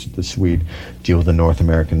parts of the suite deal with the North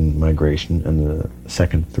American migration, and the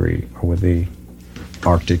second three are with the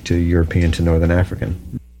Arctic to European to Northern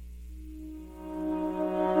African.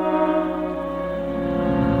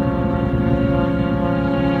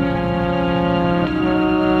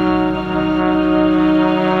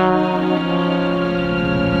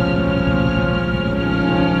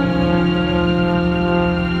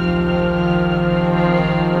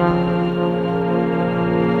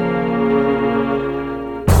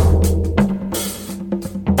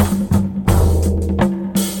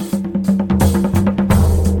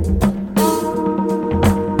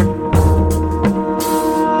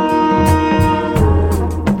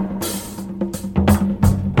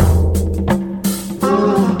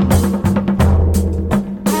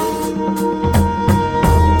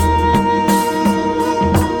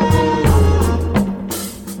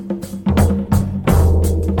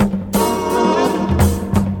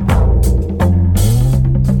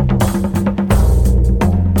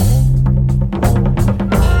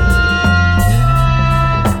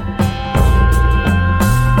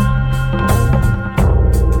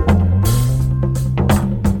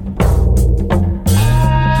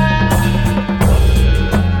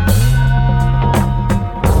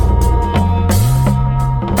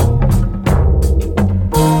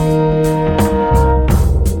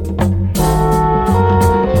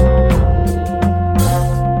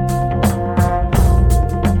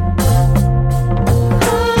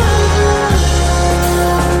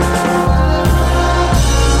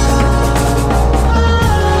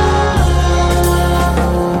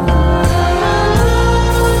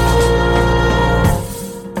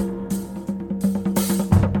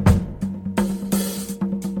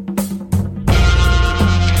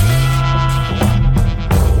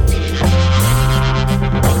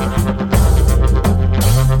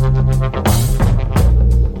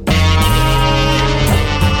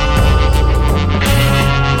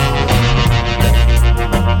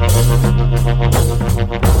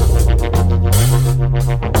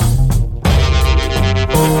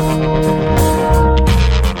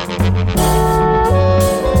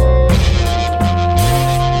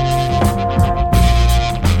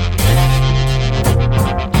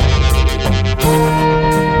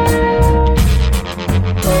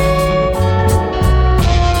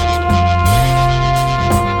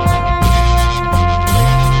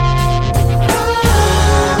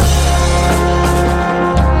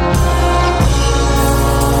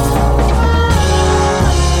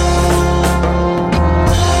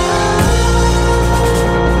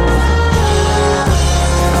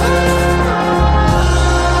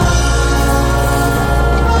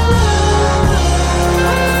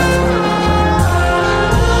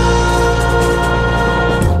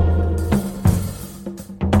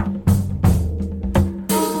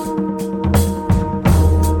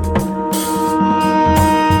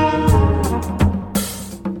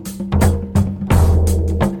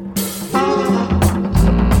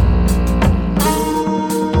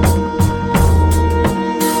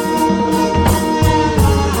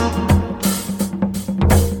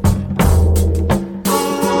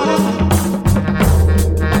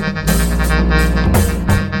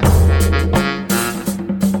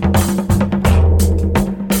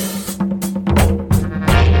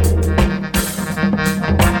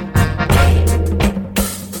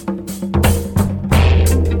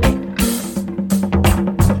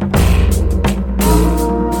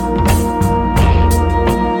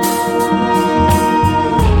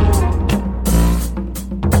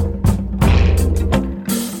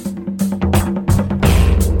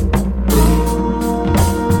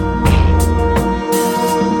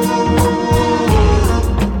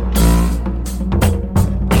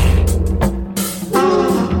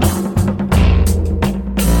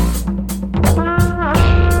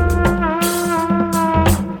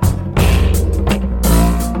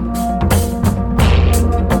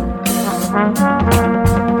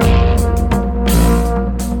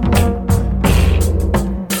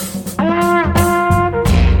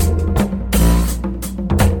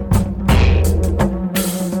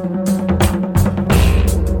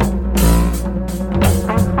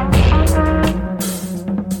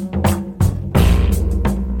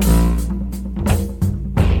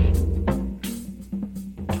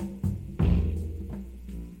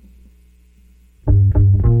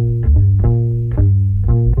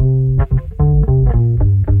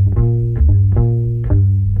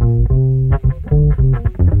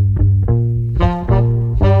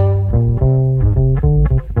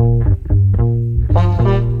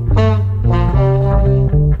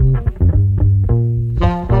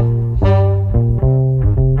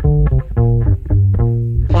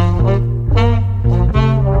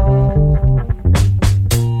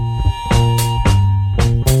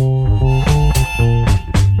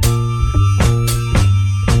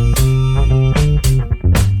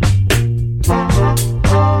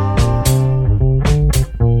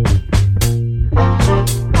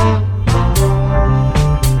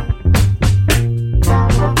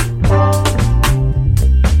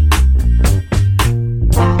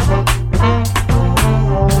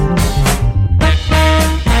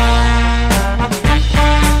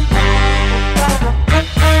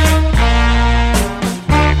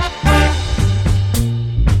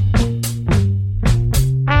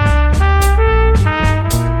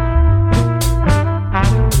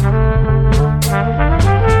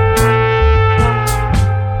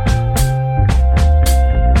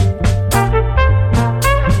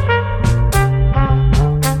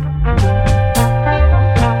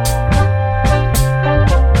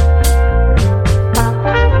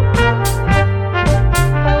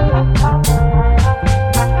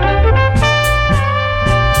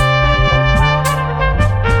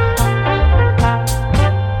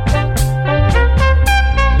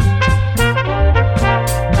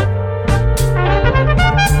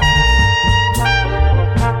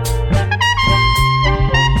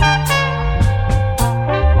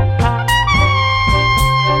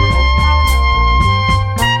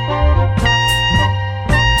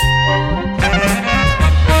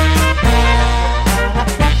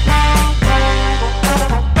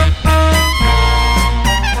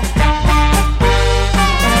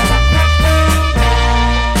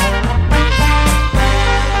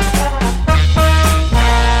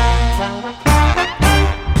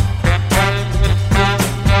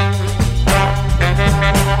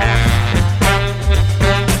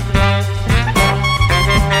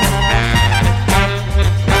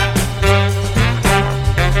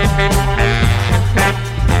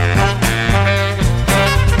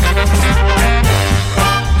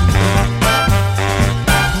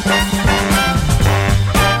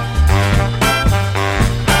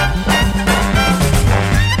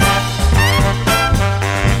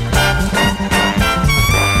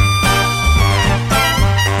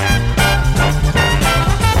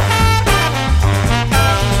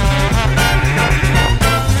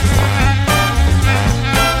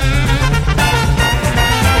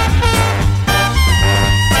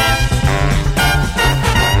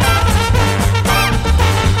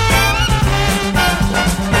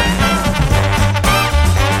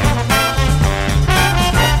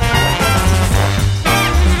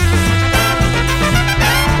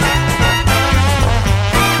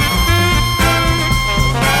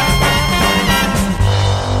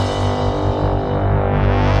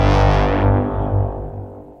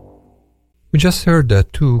 just heard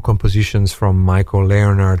two compositions from Michael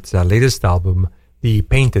Leonard's latest album, The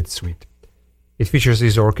Painted Suite. It features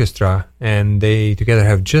his orchestra, and they together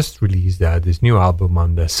have just released this new album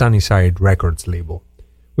on the Sunnyside Records label.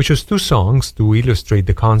 We chose two songs to illustrate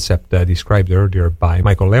the concept described earlier by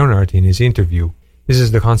Michael Leonard in his interview. This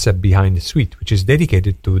is the concept behind the suite, which is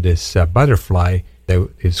dedicated to this butterfly that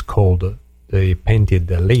is called the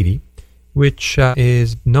Painted Lady, which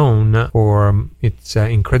is known for its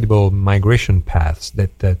incredible migration paths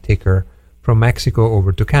that take her from Mexico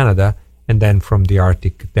over to Canada and then from the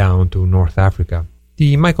Arctic down to North Africa.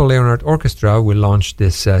 The Michael Leonard Orchestra will launch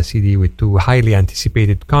this CD with two highly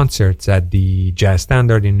anticipated concerts at the Jazz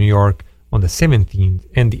Standard in New York on the 17th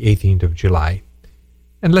and the 18th of July.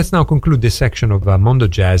 And let's now conclude this section of Mondo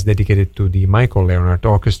Jazz dedicated to the Michael Leonard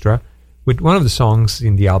Orchestra with one of the songs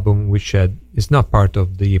in the album which is not part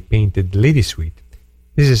of the Painted Lady Suite.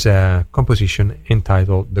 This is a composition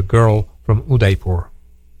entitled The Girl from Udaipur.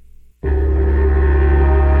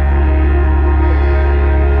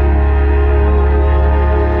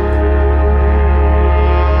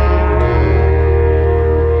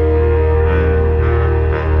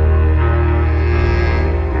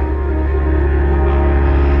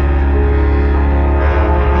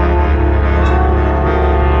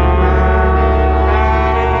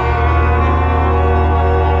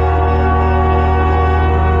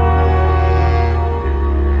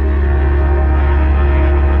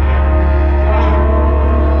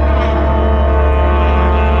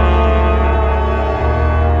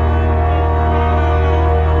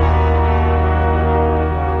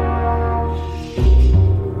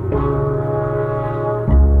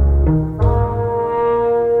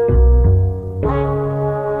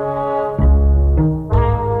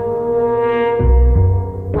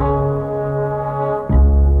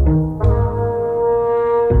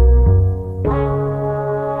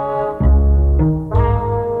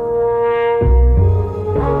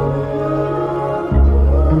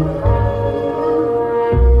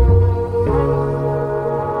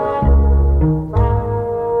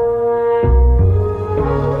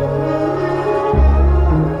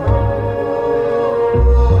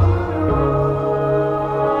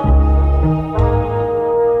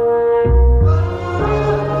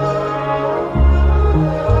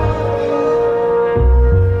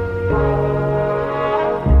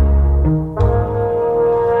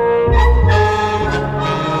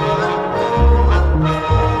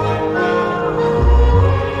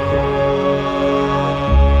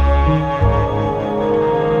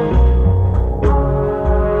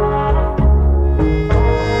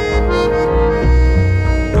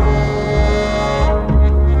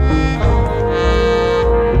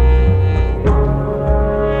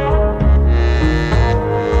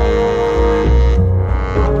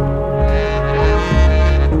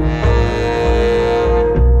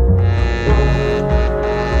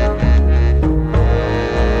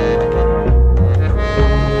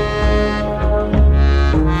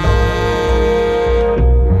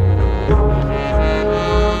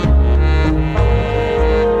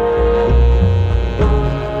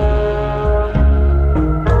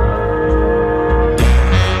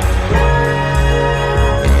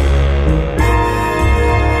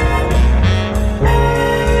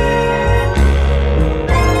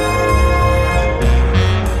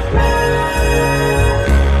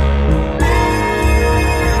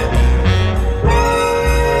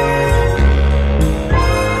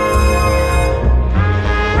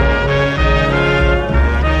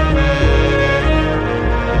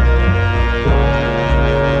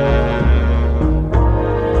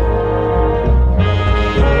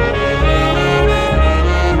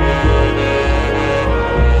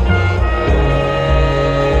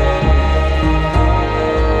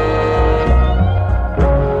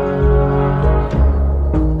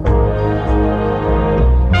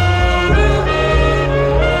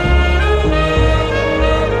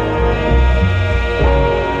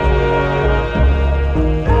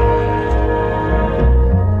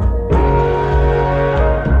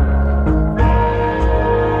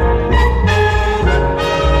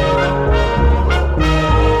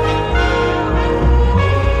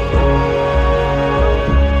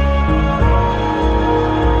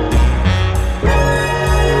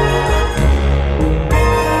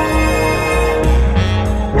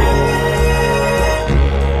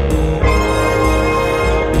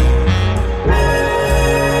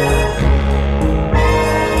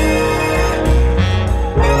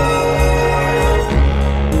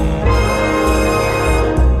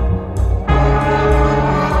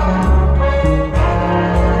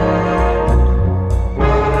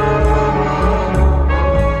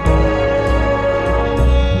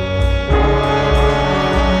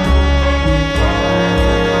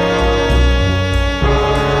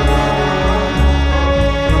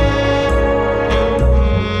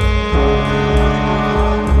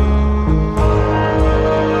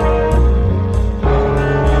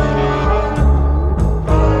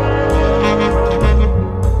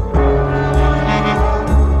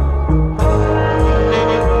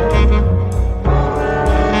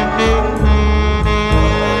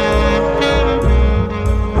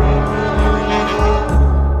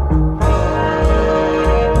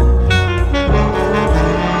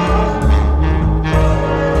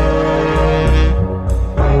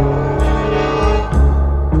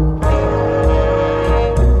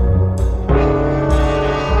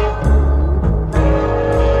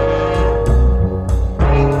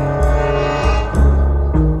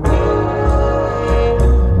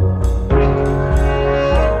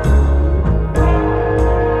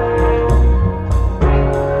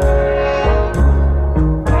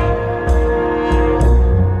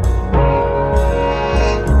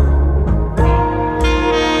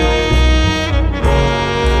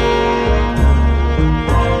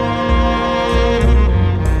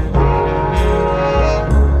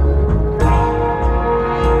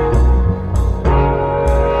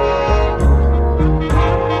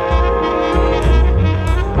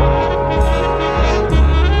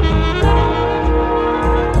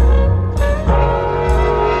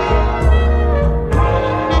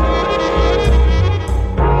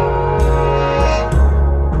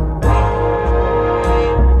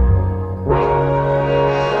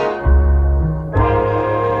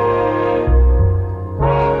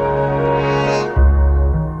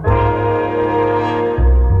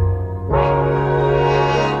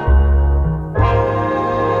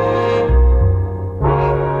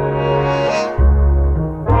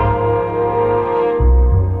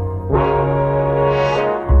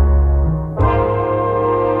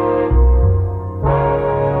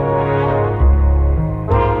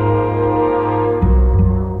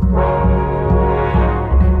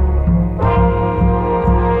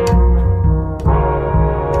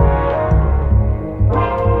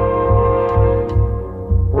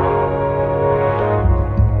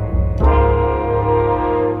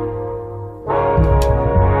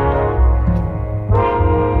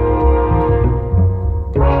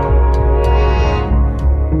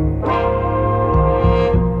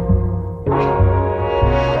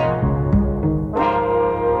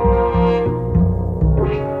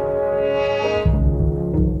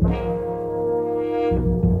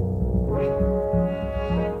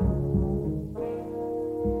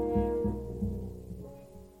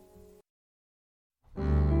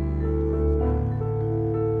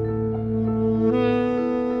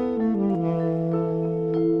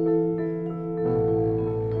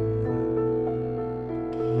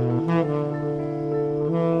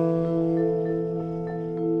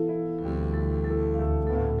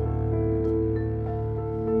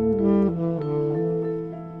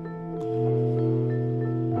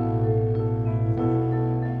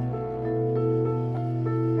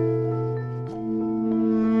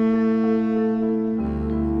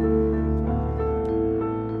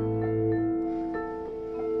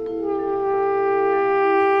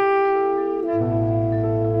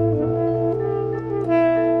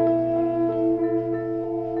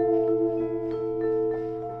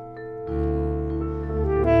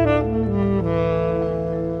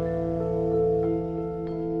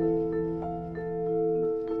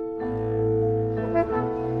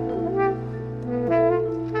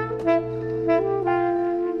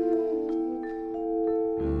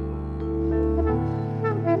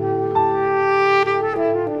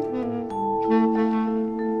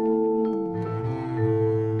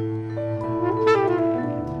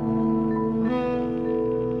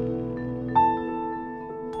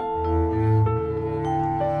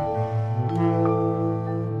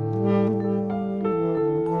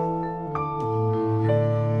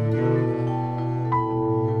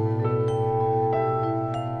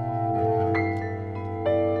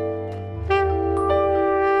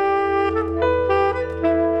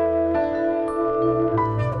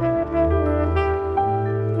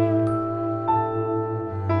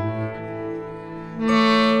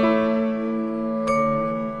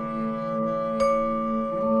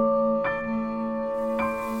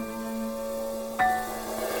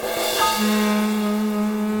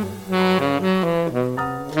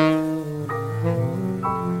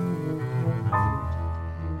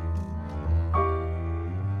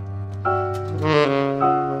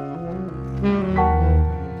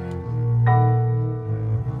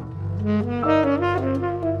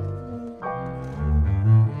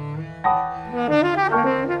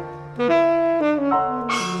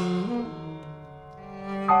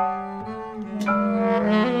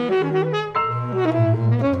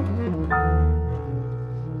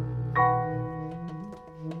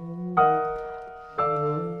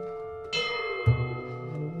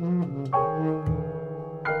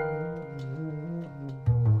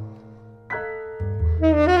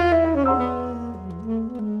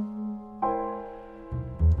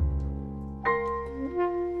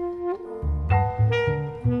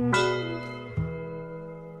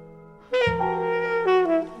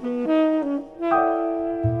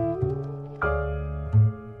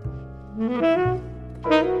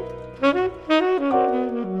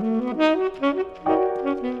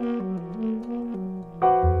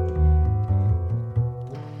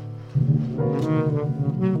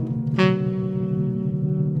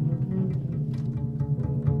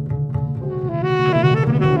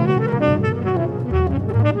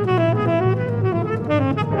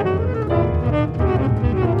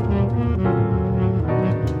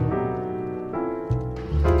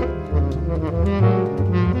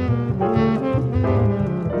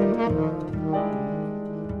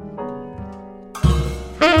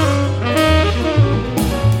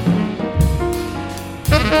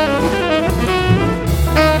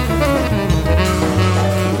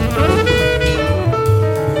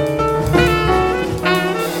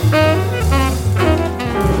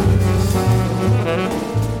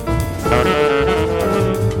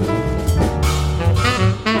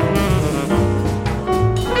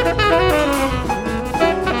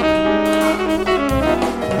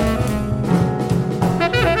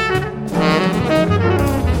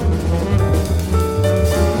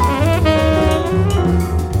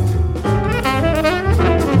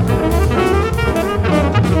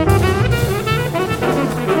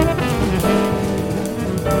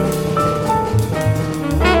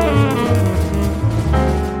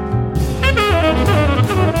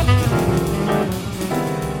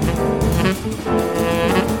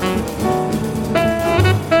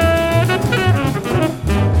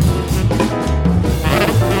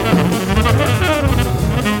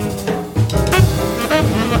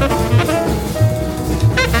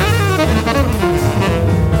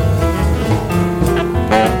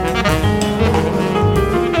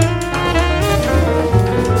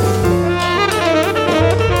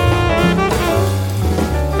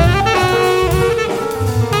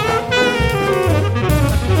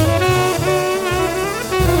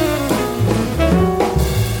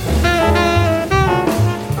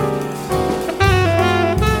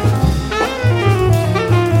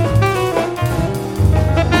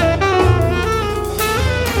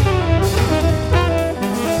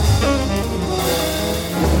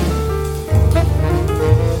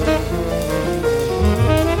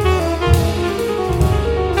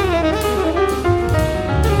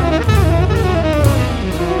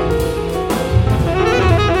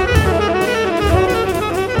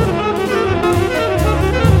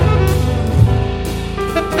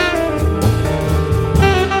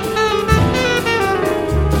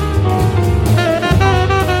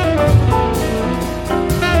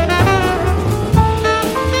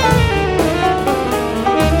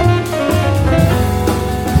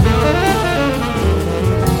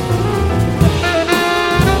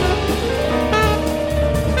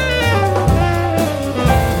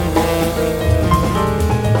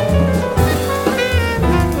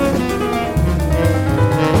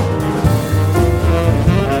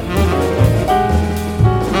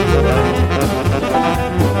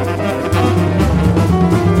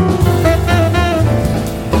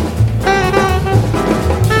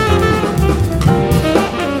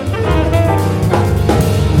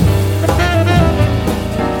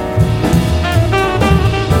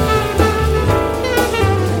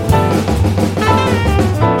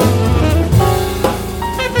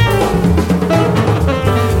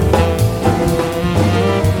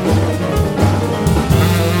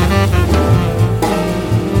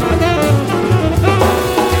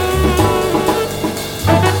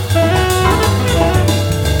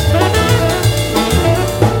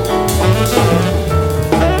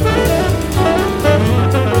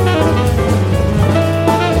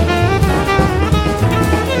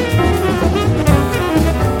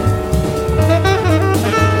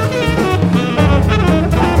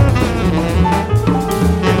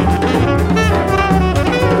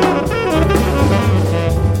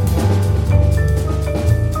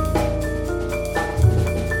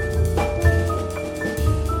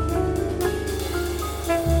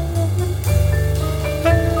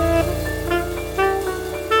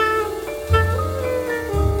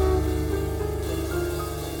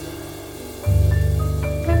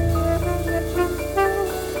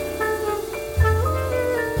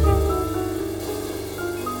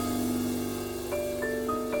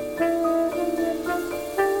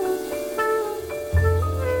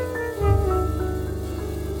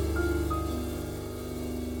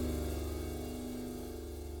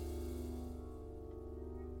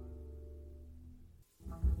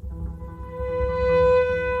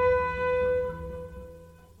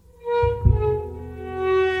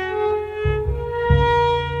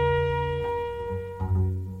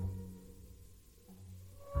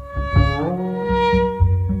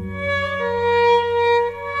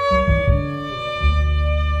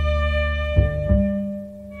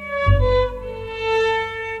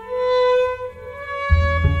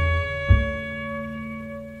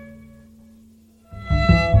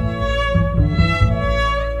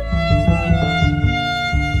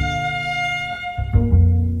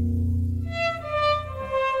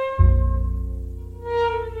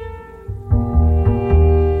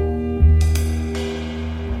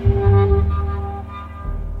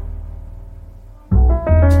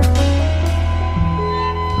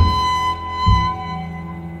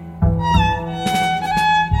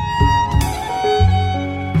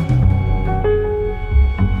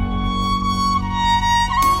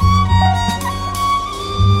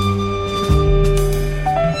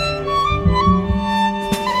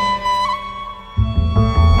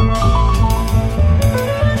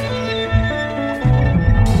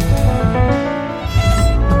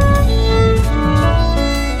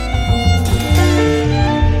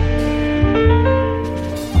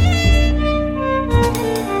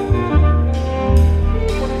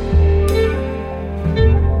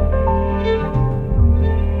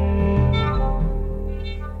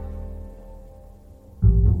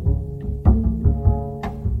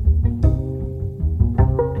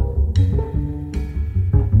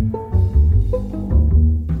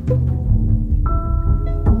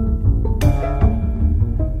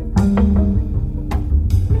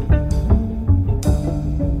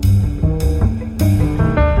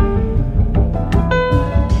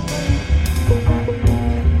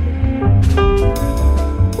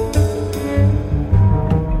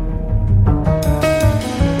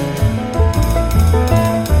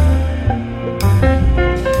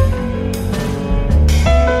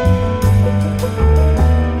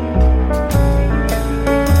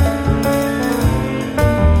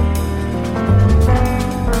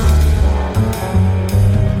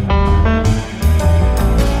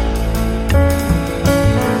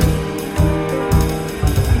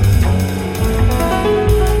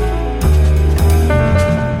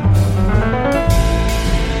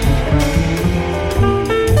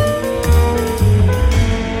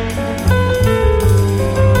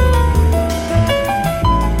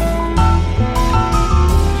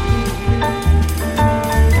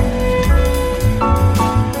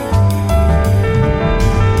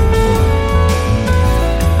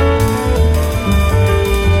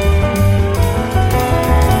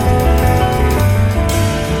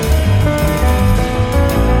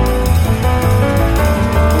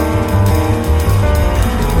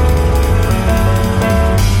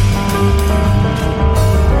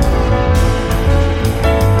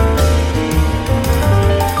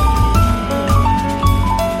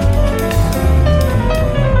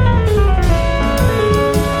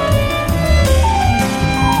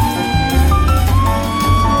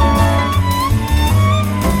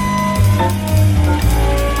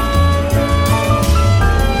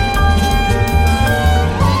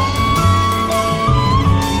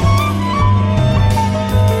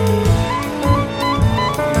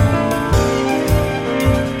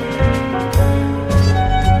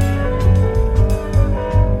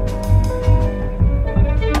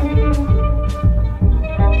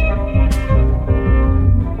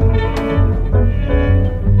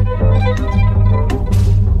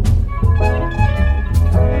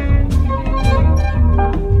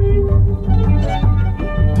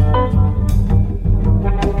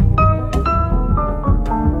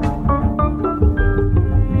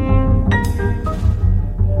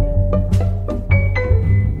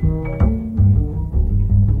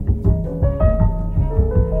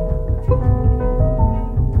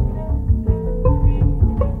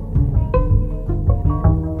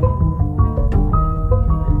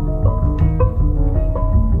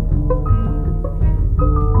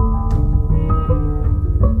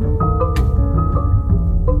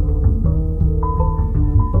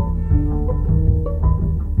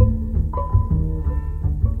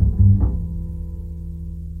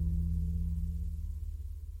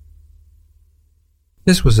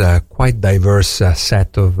 This was a quite diverse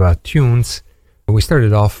set of tunes. We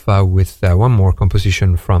started off with one more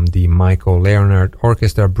composition from the Michael Leonard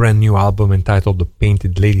Orchestra brand new album entitled The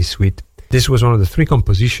Painted Lady Suite. This was one of the three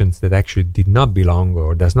compositions that actually did not belong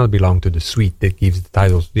or does not belong to the suite that gives the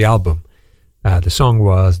title to the album. The song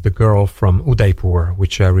was The Girl from Udaipur,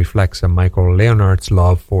 which reflects Michael Leonard's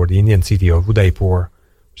love for the Indian city of Udaipur,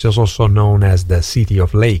 which is also known as the City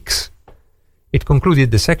of Lakes. It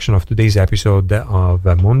concluded the section of today's episode of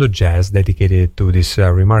Mondo Jazz dedicated to this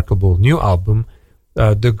remarkable new album.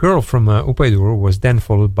 The Girl from Udaipur was then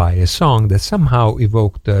followed by a song that somehow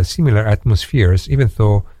evoked similar atmospheres, even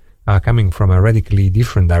though coming from a radically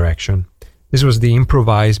different direction. This was the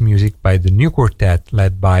improvised music by the new quartet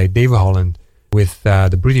led by Dave Holland, with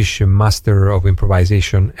the British master of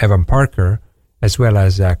improvisation Evan Parker, as well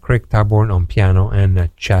as Craig Taborn on piano and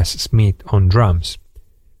Chas Smith on drums.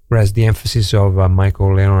 Whereas the emphasis of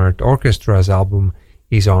Michael Leonard Orchestra's album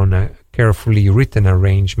is on carefully written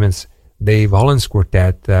arrangements, Dave Holland's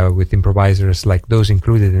quartet, with improvisers like those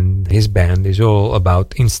included in his band, is all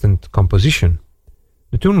about instant composition.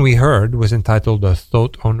 The tune we heard was entitled A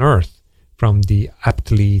Thought on Earth, from the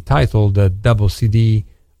aptly titled double CD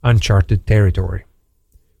Uncharted Territory.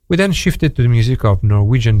 We then shifted to the music of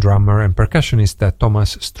Norwegian drummer and percussionist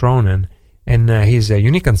Thomas Stronen and his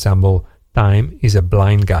unique ensemble Time is a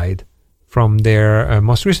Blind Guide. From their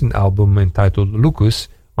most recent album entitled Lucus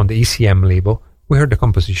on the ECM label, we heard the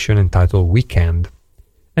composition entitled Weekend.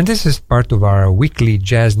 And this is part of our weekly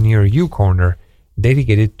Jazz Near You corner,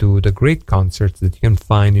 dedicated to the great concerts that you can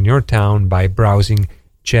find in your town by browsing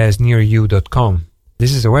jazznearyou.com.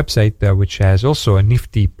 This is a website which has also a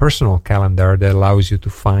nifty personal calendar that allows you to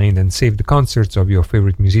find and save the concerts of your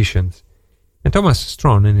favorite musicians. And Thomas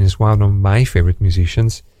Stronen is one of my favorite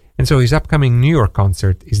musicians, and so his upcoming New York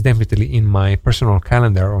concert is definitely in my personal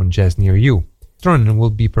calendar on Jazz Near You. Stronen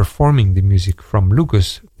will be performing the music from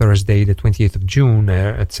Lucas Thursday, the 28th of June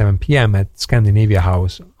at 7 p.m. at Scandinavia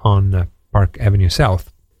House on Park Avenue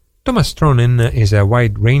South. Thomas Stronen is a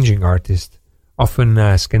wide-ranging artist.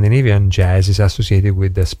 Often Scandinavian jazz is associated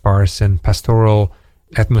with the sparse and pastoral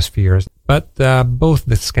atmospheres, but both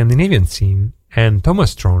the Scandinavian scene and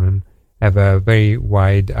Thomas Stronen have a very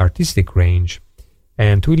wide artistic range.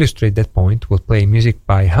 And to illustrate that point, we'll play music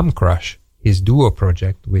by Humcrush, his duo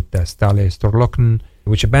project with Stale Storlocken,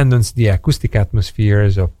 which abandons the acoustic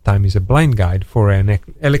atmospheres of Time is a Blind Guide for an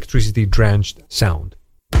electricity-drenched sound.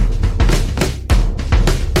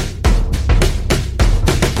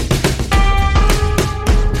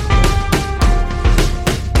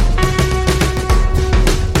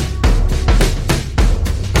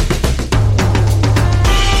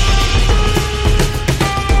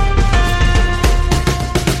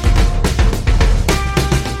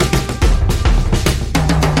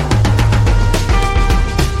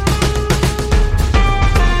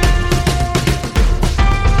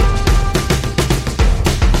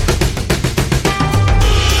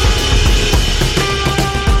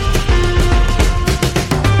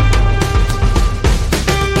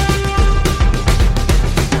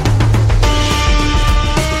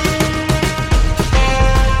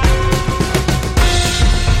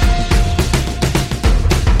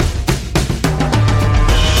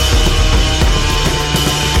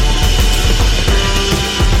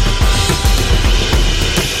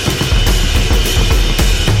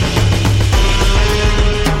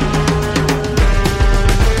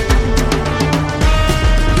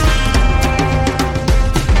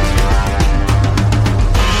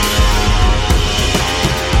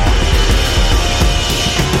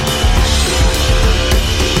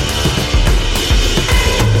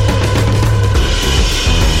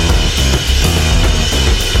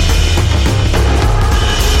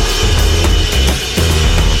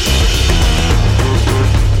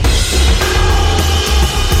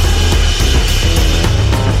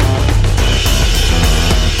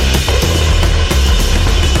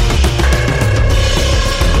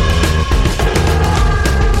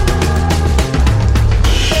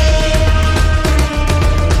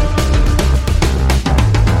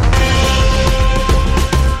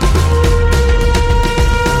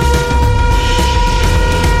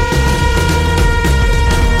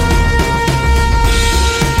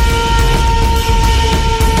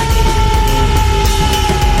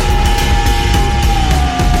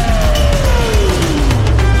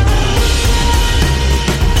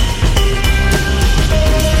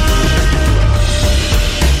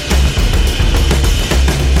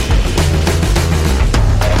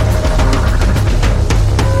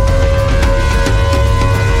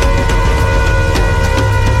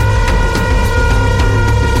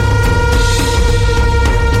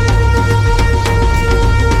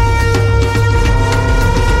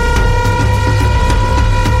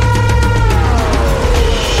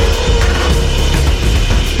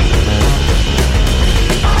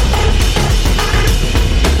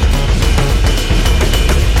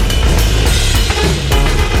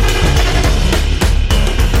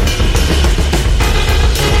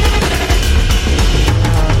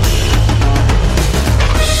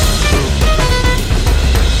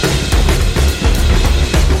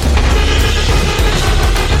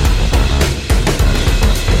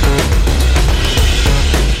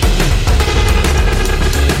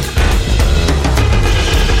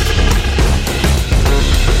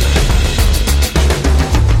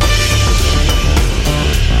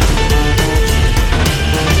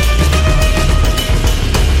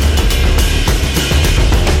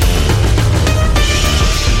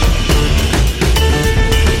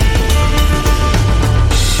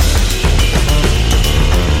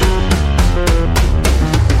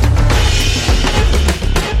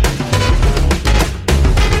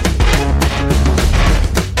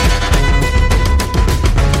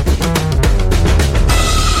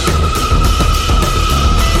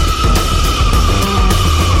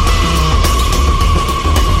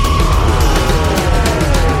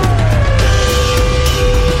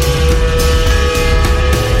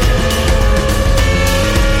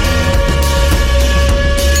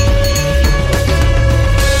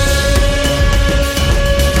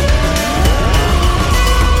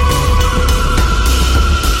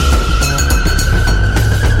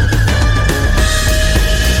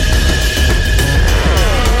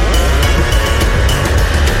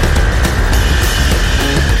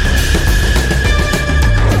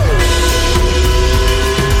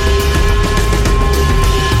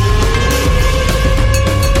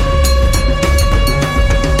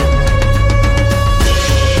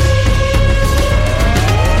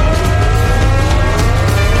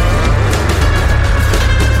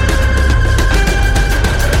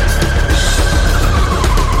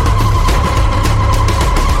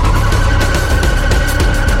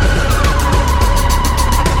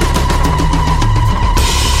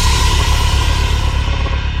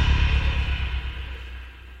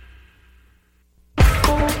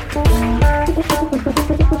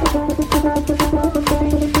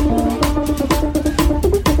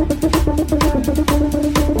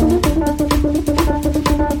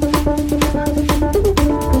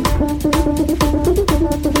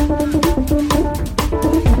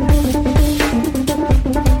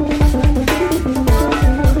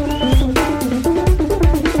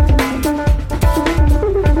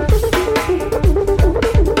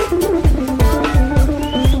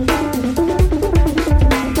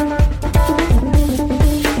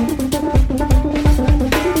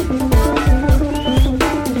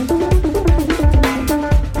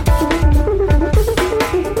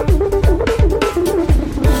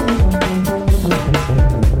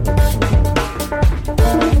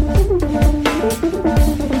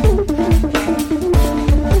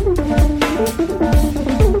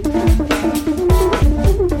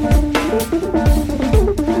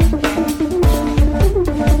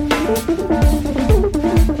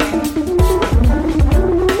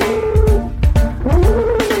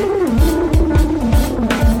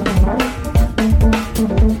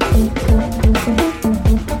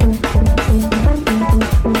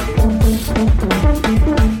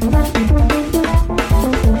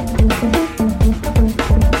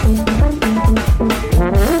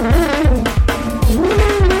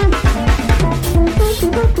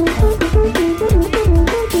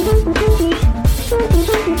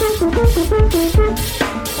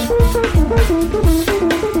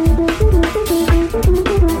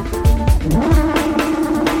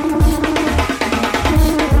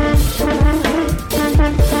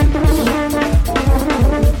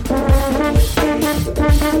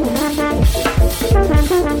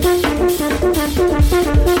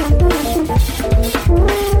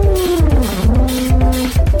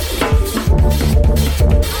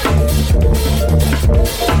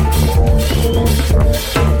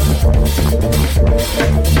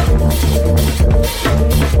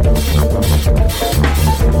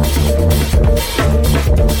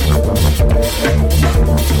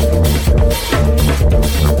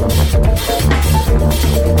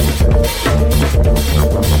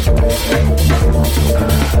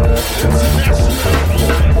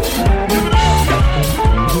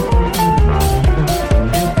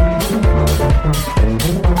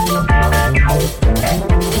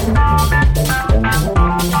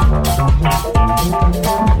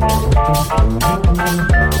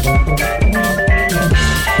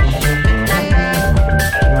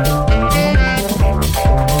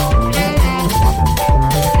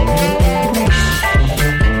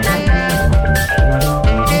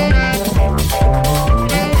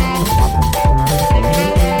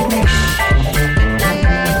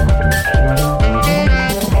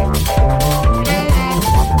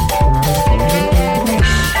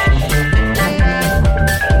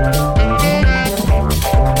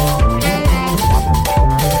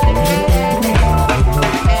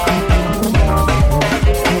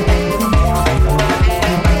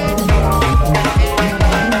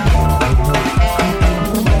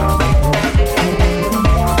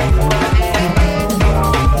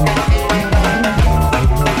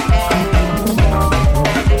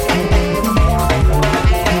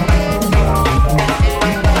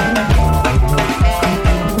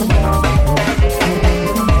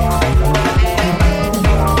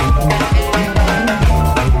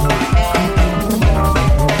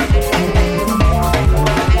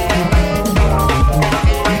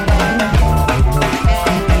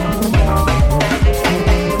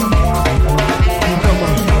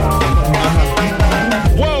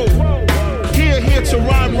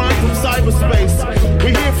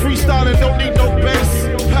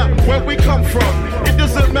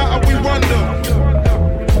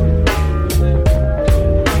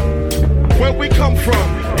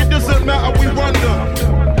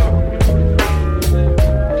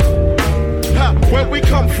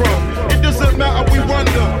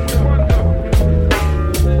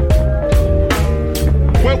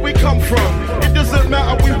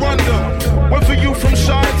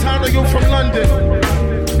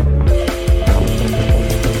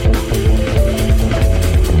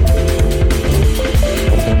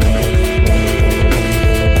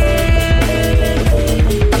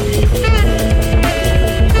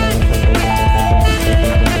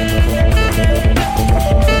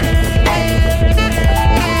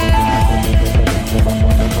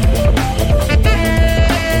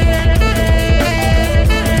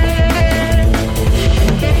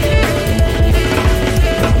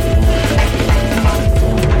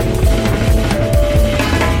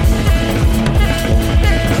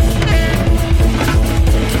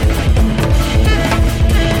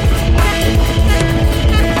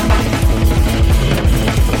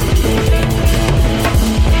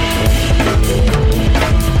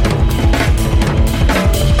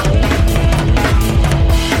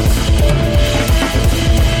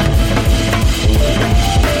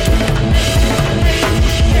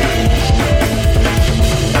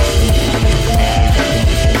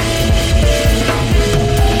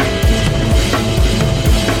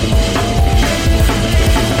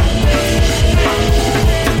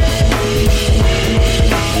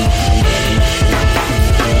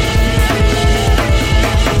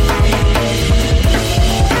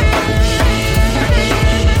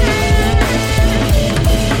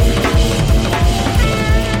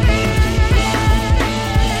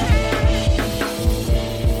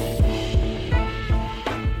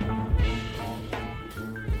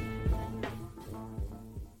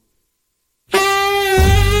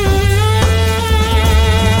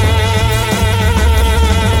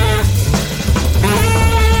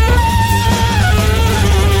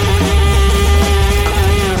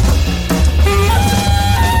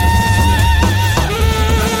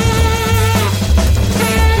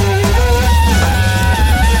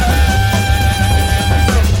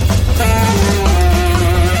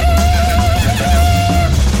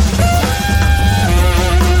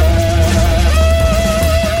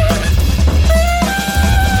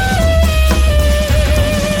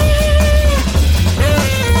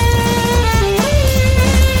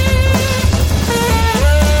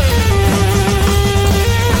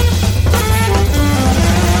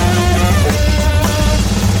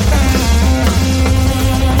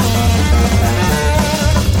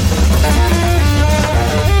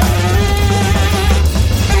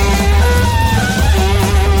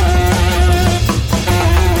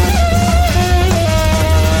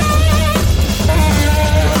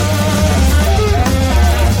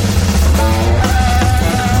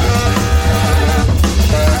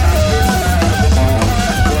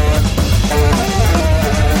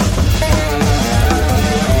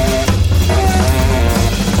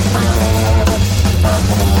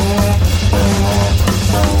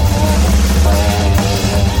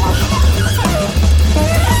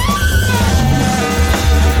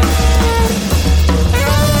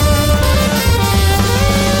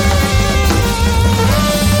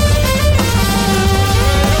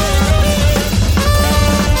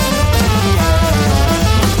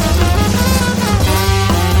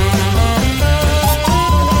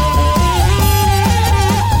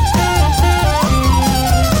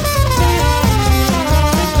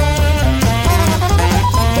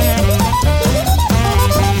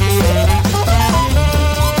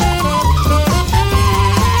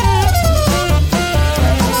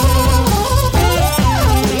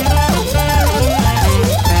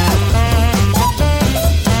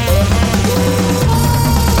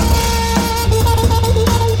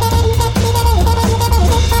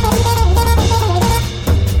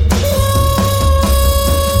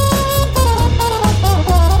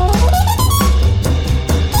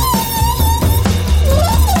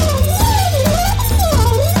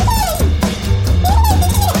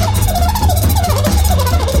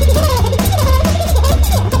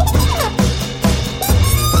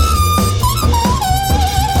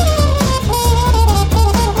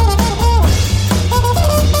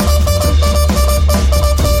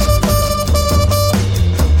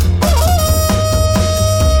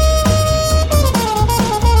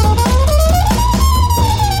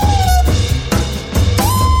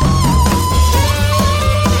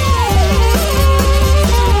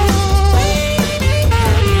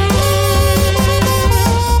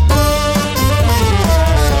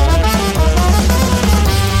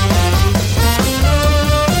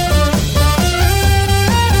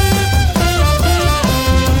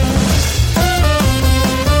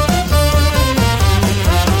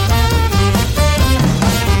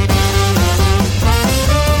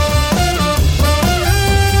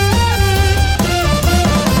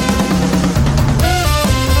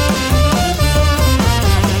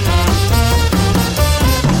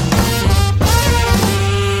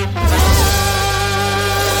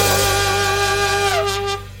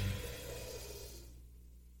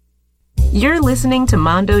 You're listening to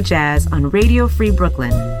Mondo Jazz on Radio Free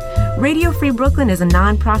Brooklyn. Radio Free Brooklyn is a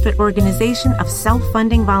nonprofit organization of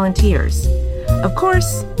self-funding volunteers. Of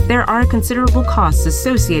course, there are considerable costs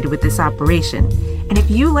associated with this operation, and if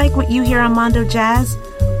you like what you hear on Mondo Jazz,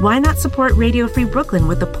 why not support Radio Free Brooklyn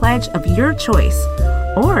with a pledge of your choice,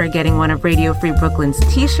 or getting one of Radio Free Brooklyn's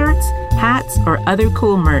t-shirts, hats, or other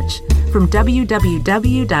cool merch from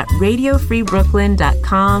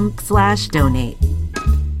www.radiofreebrooklyn.com/donate.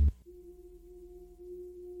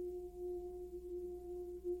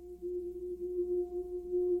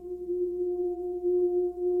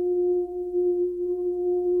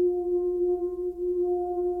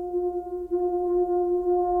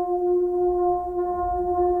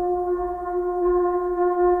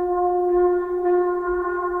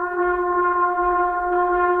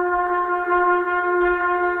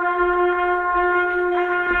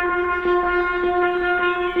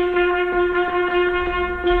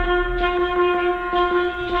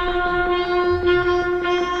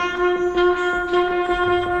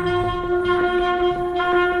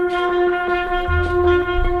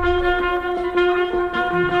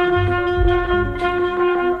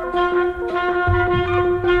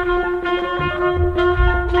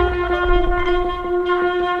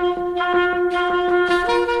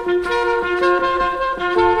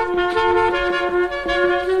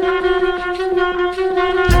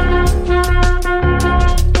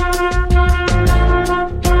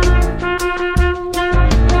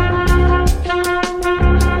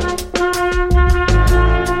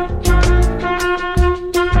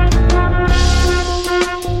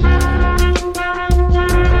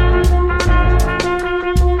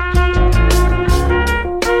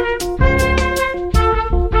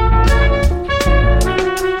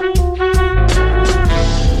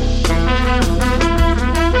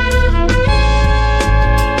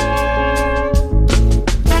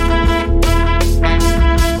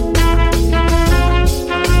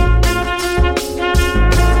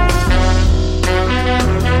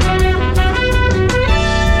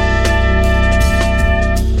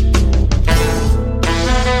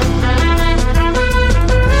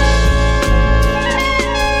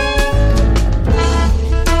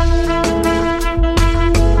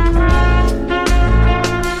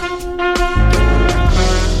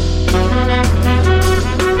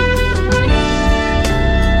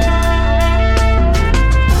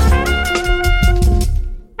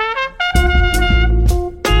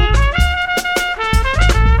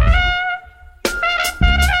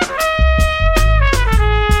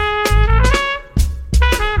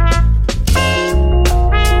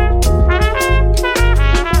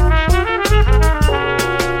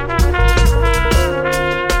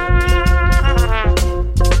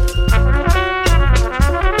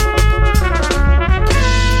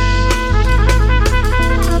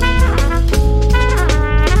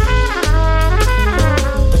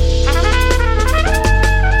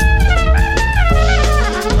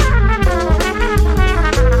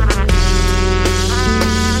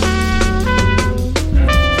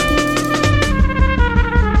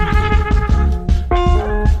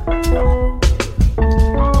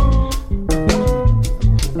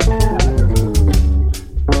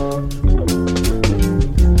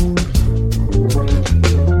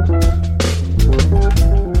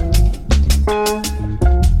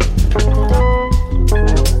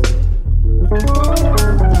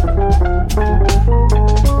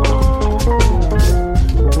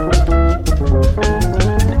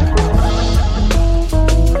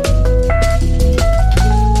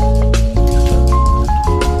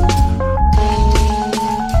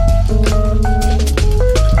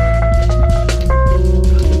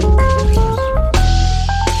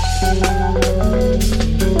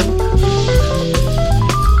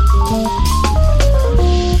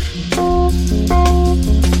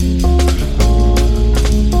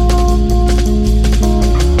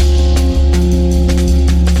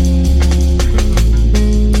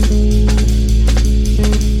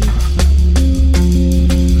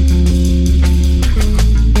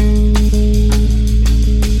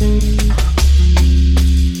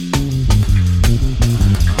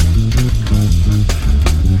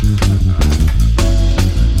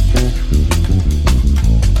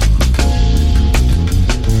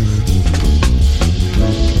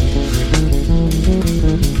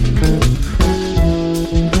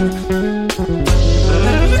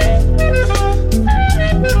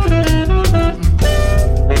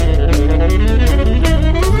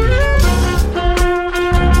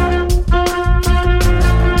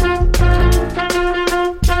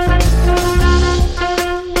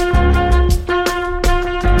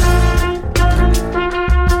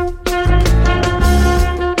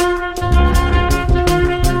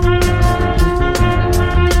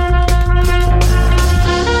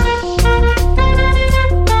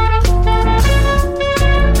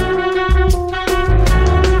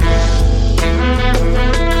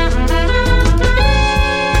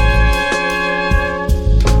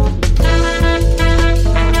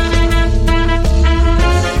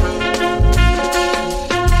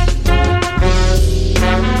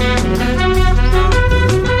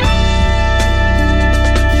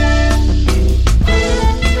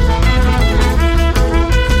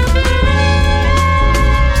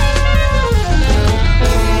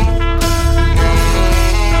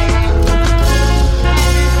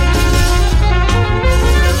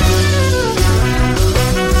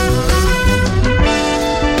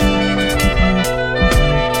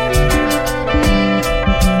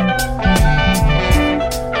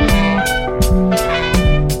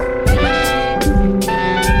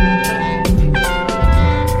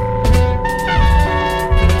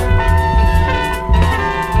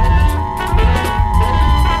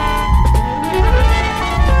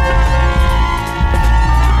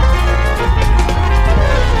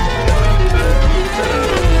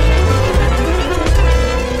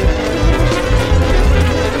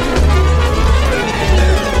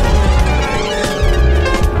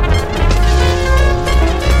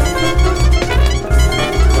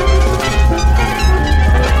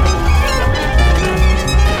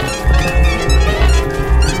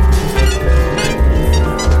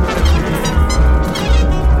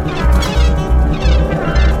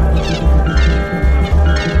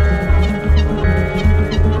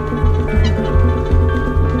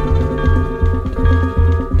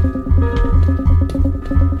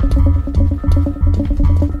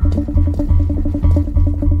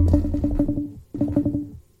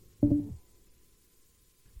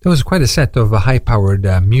 was quite a set of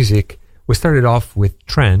high-powered music. We started off with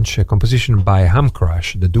Trench, a composition by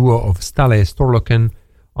Hamcrush, the duo of Stale Storloken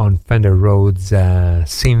on Fender Rhodes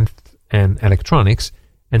synth and electronics,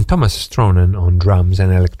 and Thomas Stronen on drums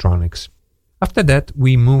and electronics. After that,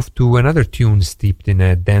 we moved to another tune steeped in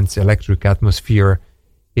a dense electric atmosphere.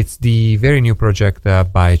 It's the very new project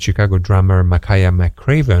by Chicago drummer Makaya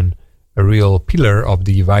McCraven, a real pillar of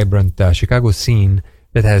the vibrant Chicago scene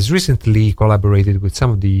that has recently collaborated with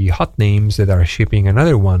some of the hot names that are shaping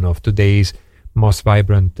another one of today's most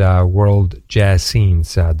vibrant world jazz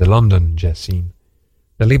scenes, the London jazz scene.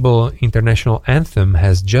 The label International Anthem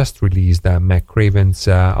has just released McCraven's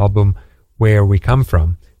album Where We Come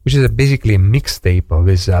From, which is basically a mixtape of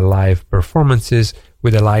his live performances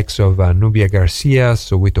with the likes of Nubia Garcia,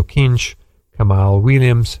 Soweto Kinch, Kamal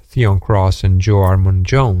Williams, Theon Cross, and Joe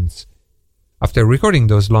Armon-Jones. After recording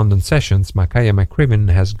those London sessions, Makaya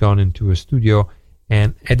McCraven has gone into a studio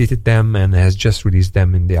and edited them and has just released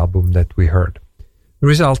them in the album that we heard. The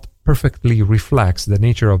result perfectly reflects the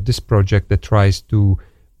nature of this project that tries to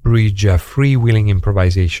bridge freewheeling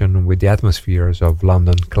improvisation with the atmospheres of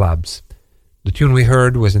London clubs. The tune we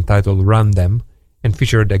heard was entitled Run Them and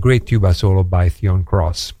featured a great tuba solo by Theon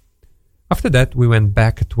Cross. After that, we went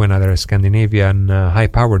back to another Scandinavian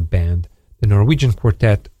high-powered band, the Norwegian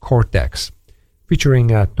quartet Cortex, featuring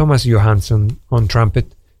Thomas Johansson on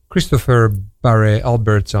trumpet, Christopher Barre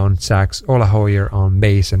Alberts on sax, Ola Hoyer on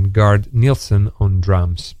bass, and Gard Nielsen on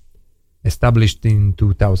drums. Established in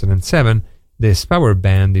 2007, this power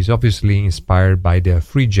band is obviously inspired by the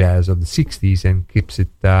free jazz of the 60s and keeps it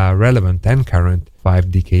relevant and current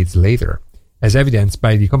 5 decades later, as evidenced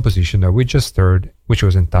by the composition that we just heard, which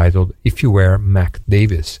was entitled If You Were Mac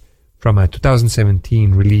Davis, from a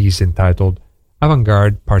 2017 release entitled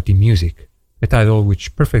Avant-Garde Party Music, a title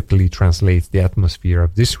which perfectly translates the atmosphere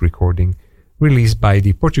of this recording, released by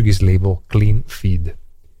the Portuguese label Clean Feed.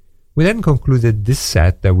 We then concluded this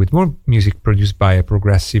set with more music produced by a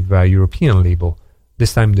progressive European label,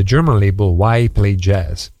 this time the German label Why Play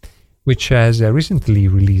Jazz, which has recently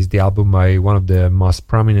released the album by one of the most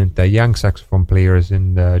prominent young saxophone players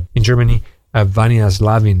in Germany, Vania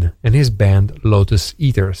Slavin, and his band Lotus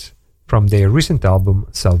Eaters. From their recent album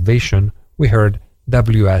Salvation, we heard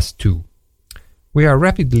WS2. We are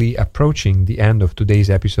rapidly approaching the end of today's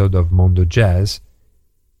episode of Mondo Jazz.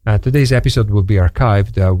 Today's episode will be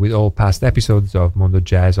archived with all past episodes of Mondo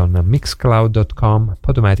Jazz on Mixcloud.com,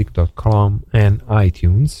 Podomatic.com, and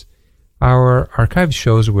iTunes. Our archived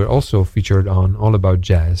shows were also featured on All About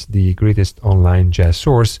Jazz, the greatest online jazz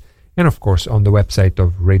source, and of course on the website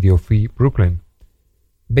of Radio Free Brooklyn.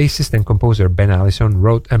 Bassist and composer Ben Allison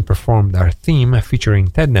wrote and performed our theme featuring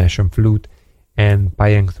Ted Nash on flute and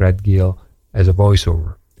Payeng Threadgill as a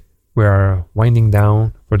voiceover. We are winding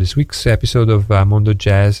down for this week's episode of Mondo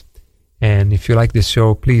Jazz, and if you like this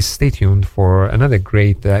show, please stay tuned for another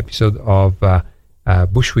great episode of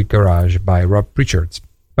Bushwick Garage by Rob Pritchards.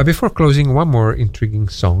 But before closing, one more intriguing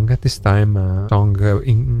song, at this time a song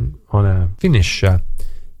on a Finnish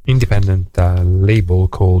independent label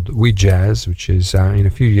called We Jazz, which is in a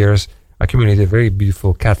few years accumulated a very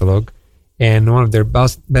beautiful catalog, and one of their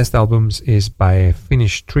best albums is by a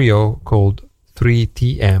Finnish trio called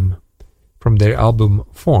 3TM. From their album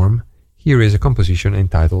Form, here is a composition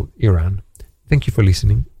entitled Iran. Thank you for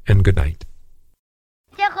listening, and good night.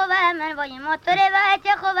 Did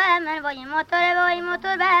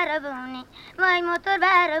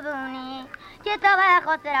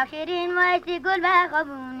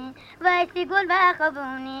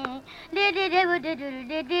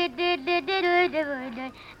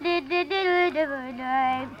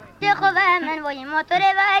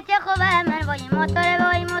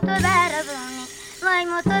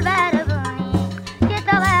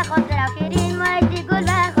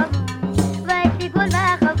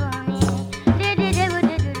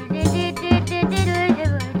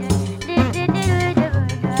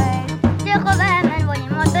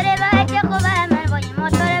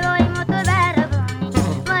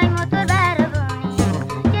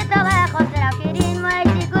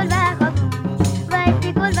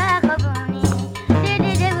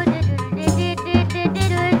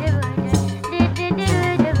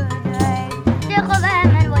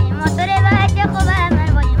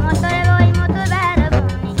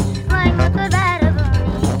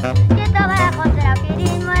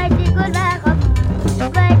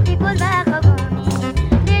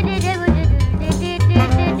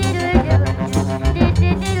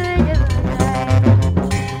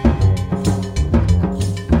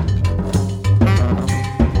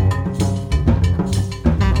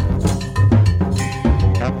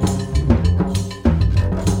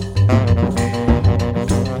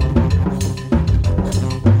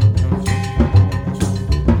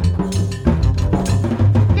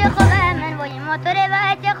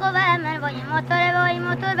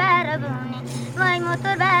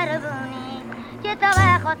موتور برابونی که تا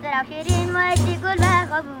به خاطر شیرین وایسی گل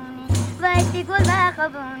بخوابونی وایسی گل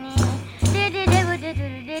بخوابونی دی دی دی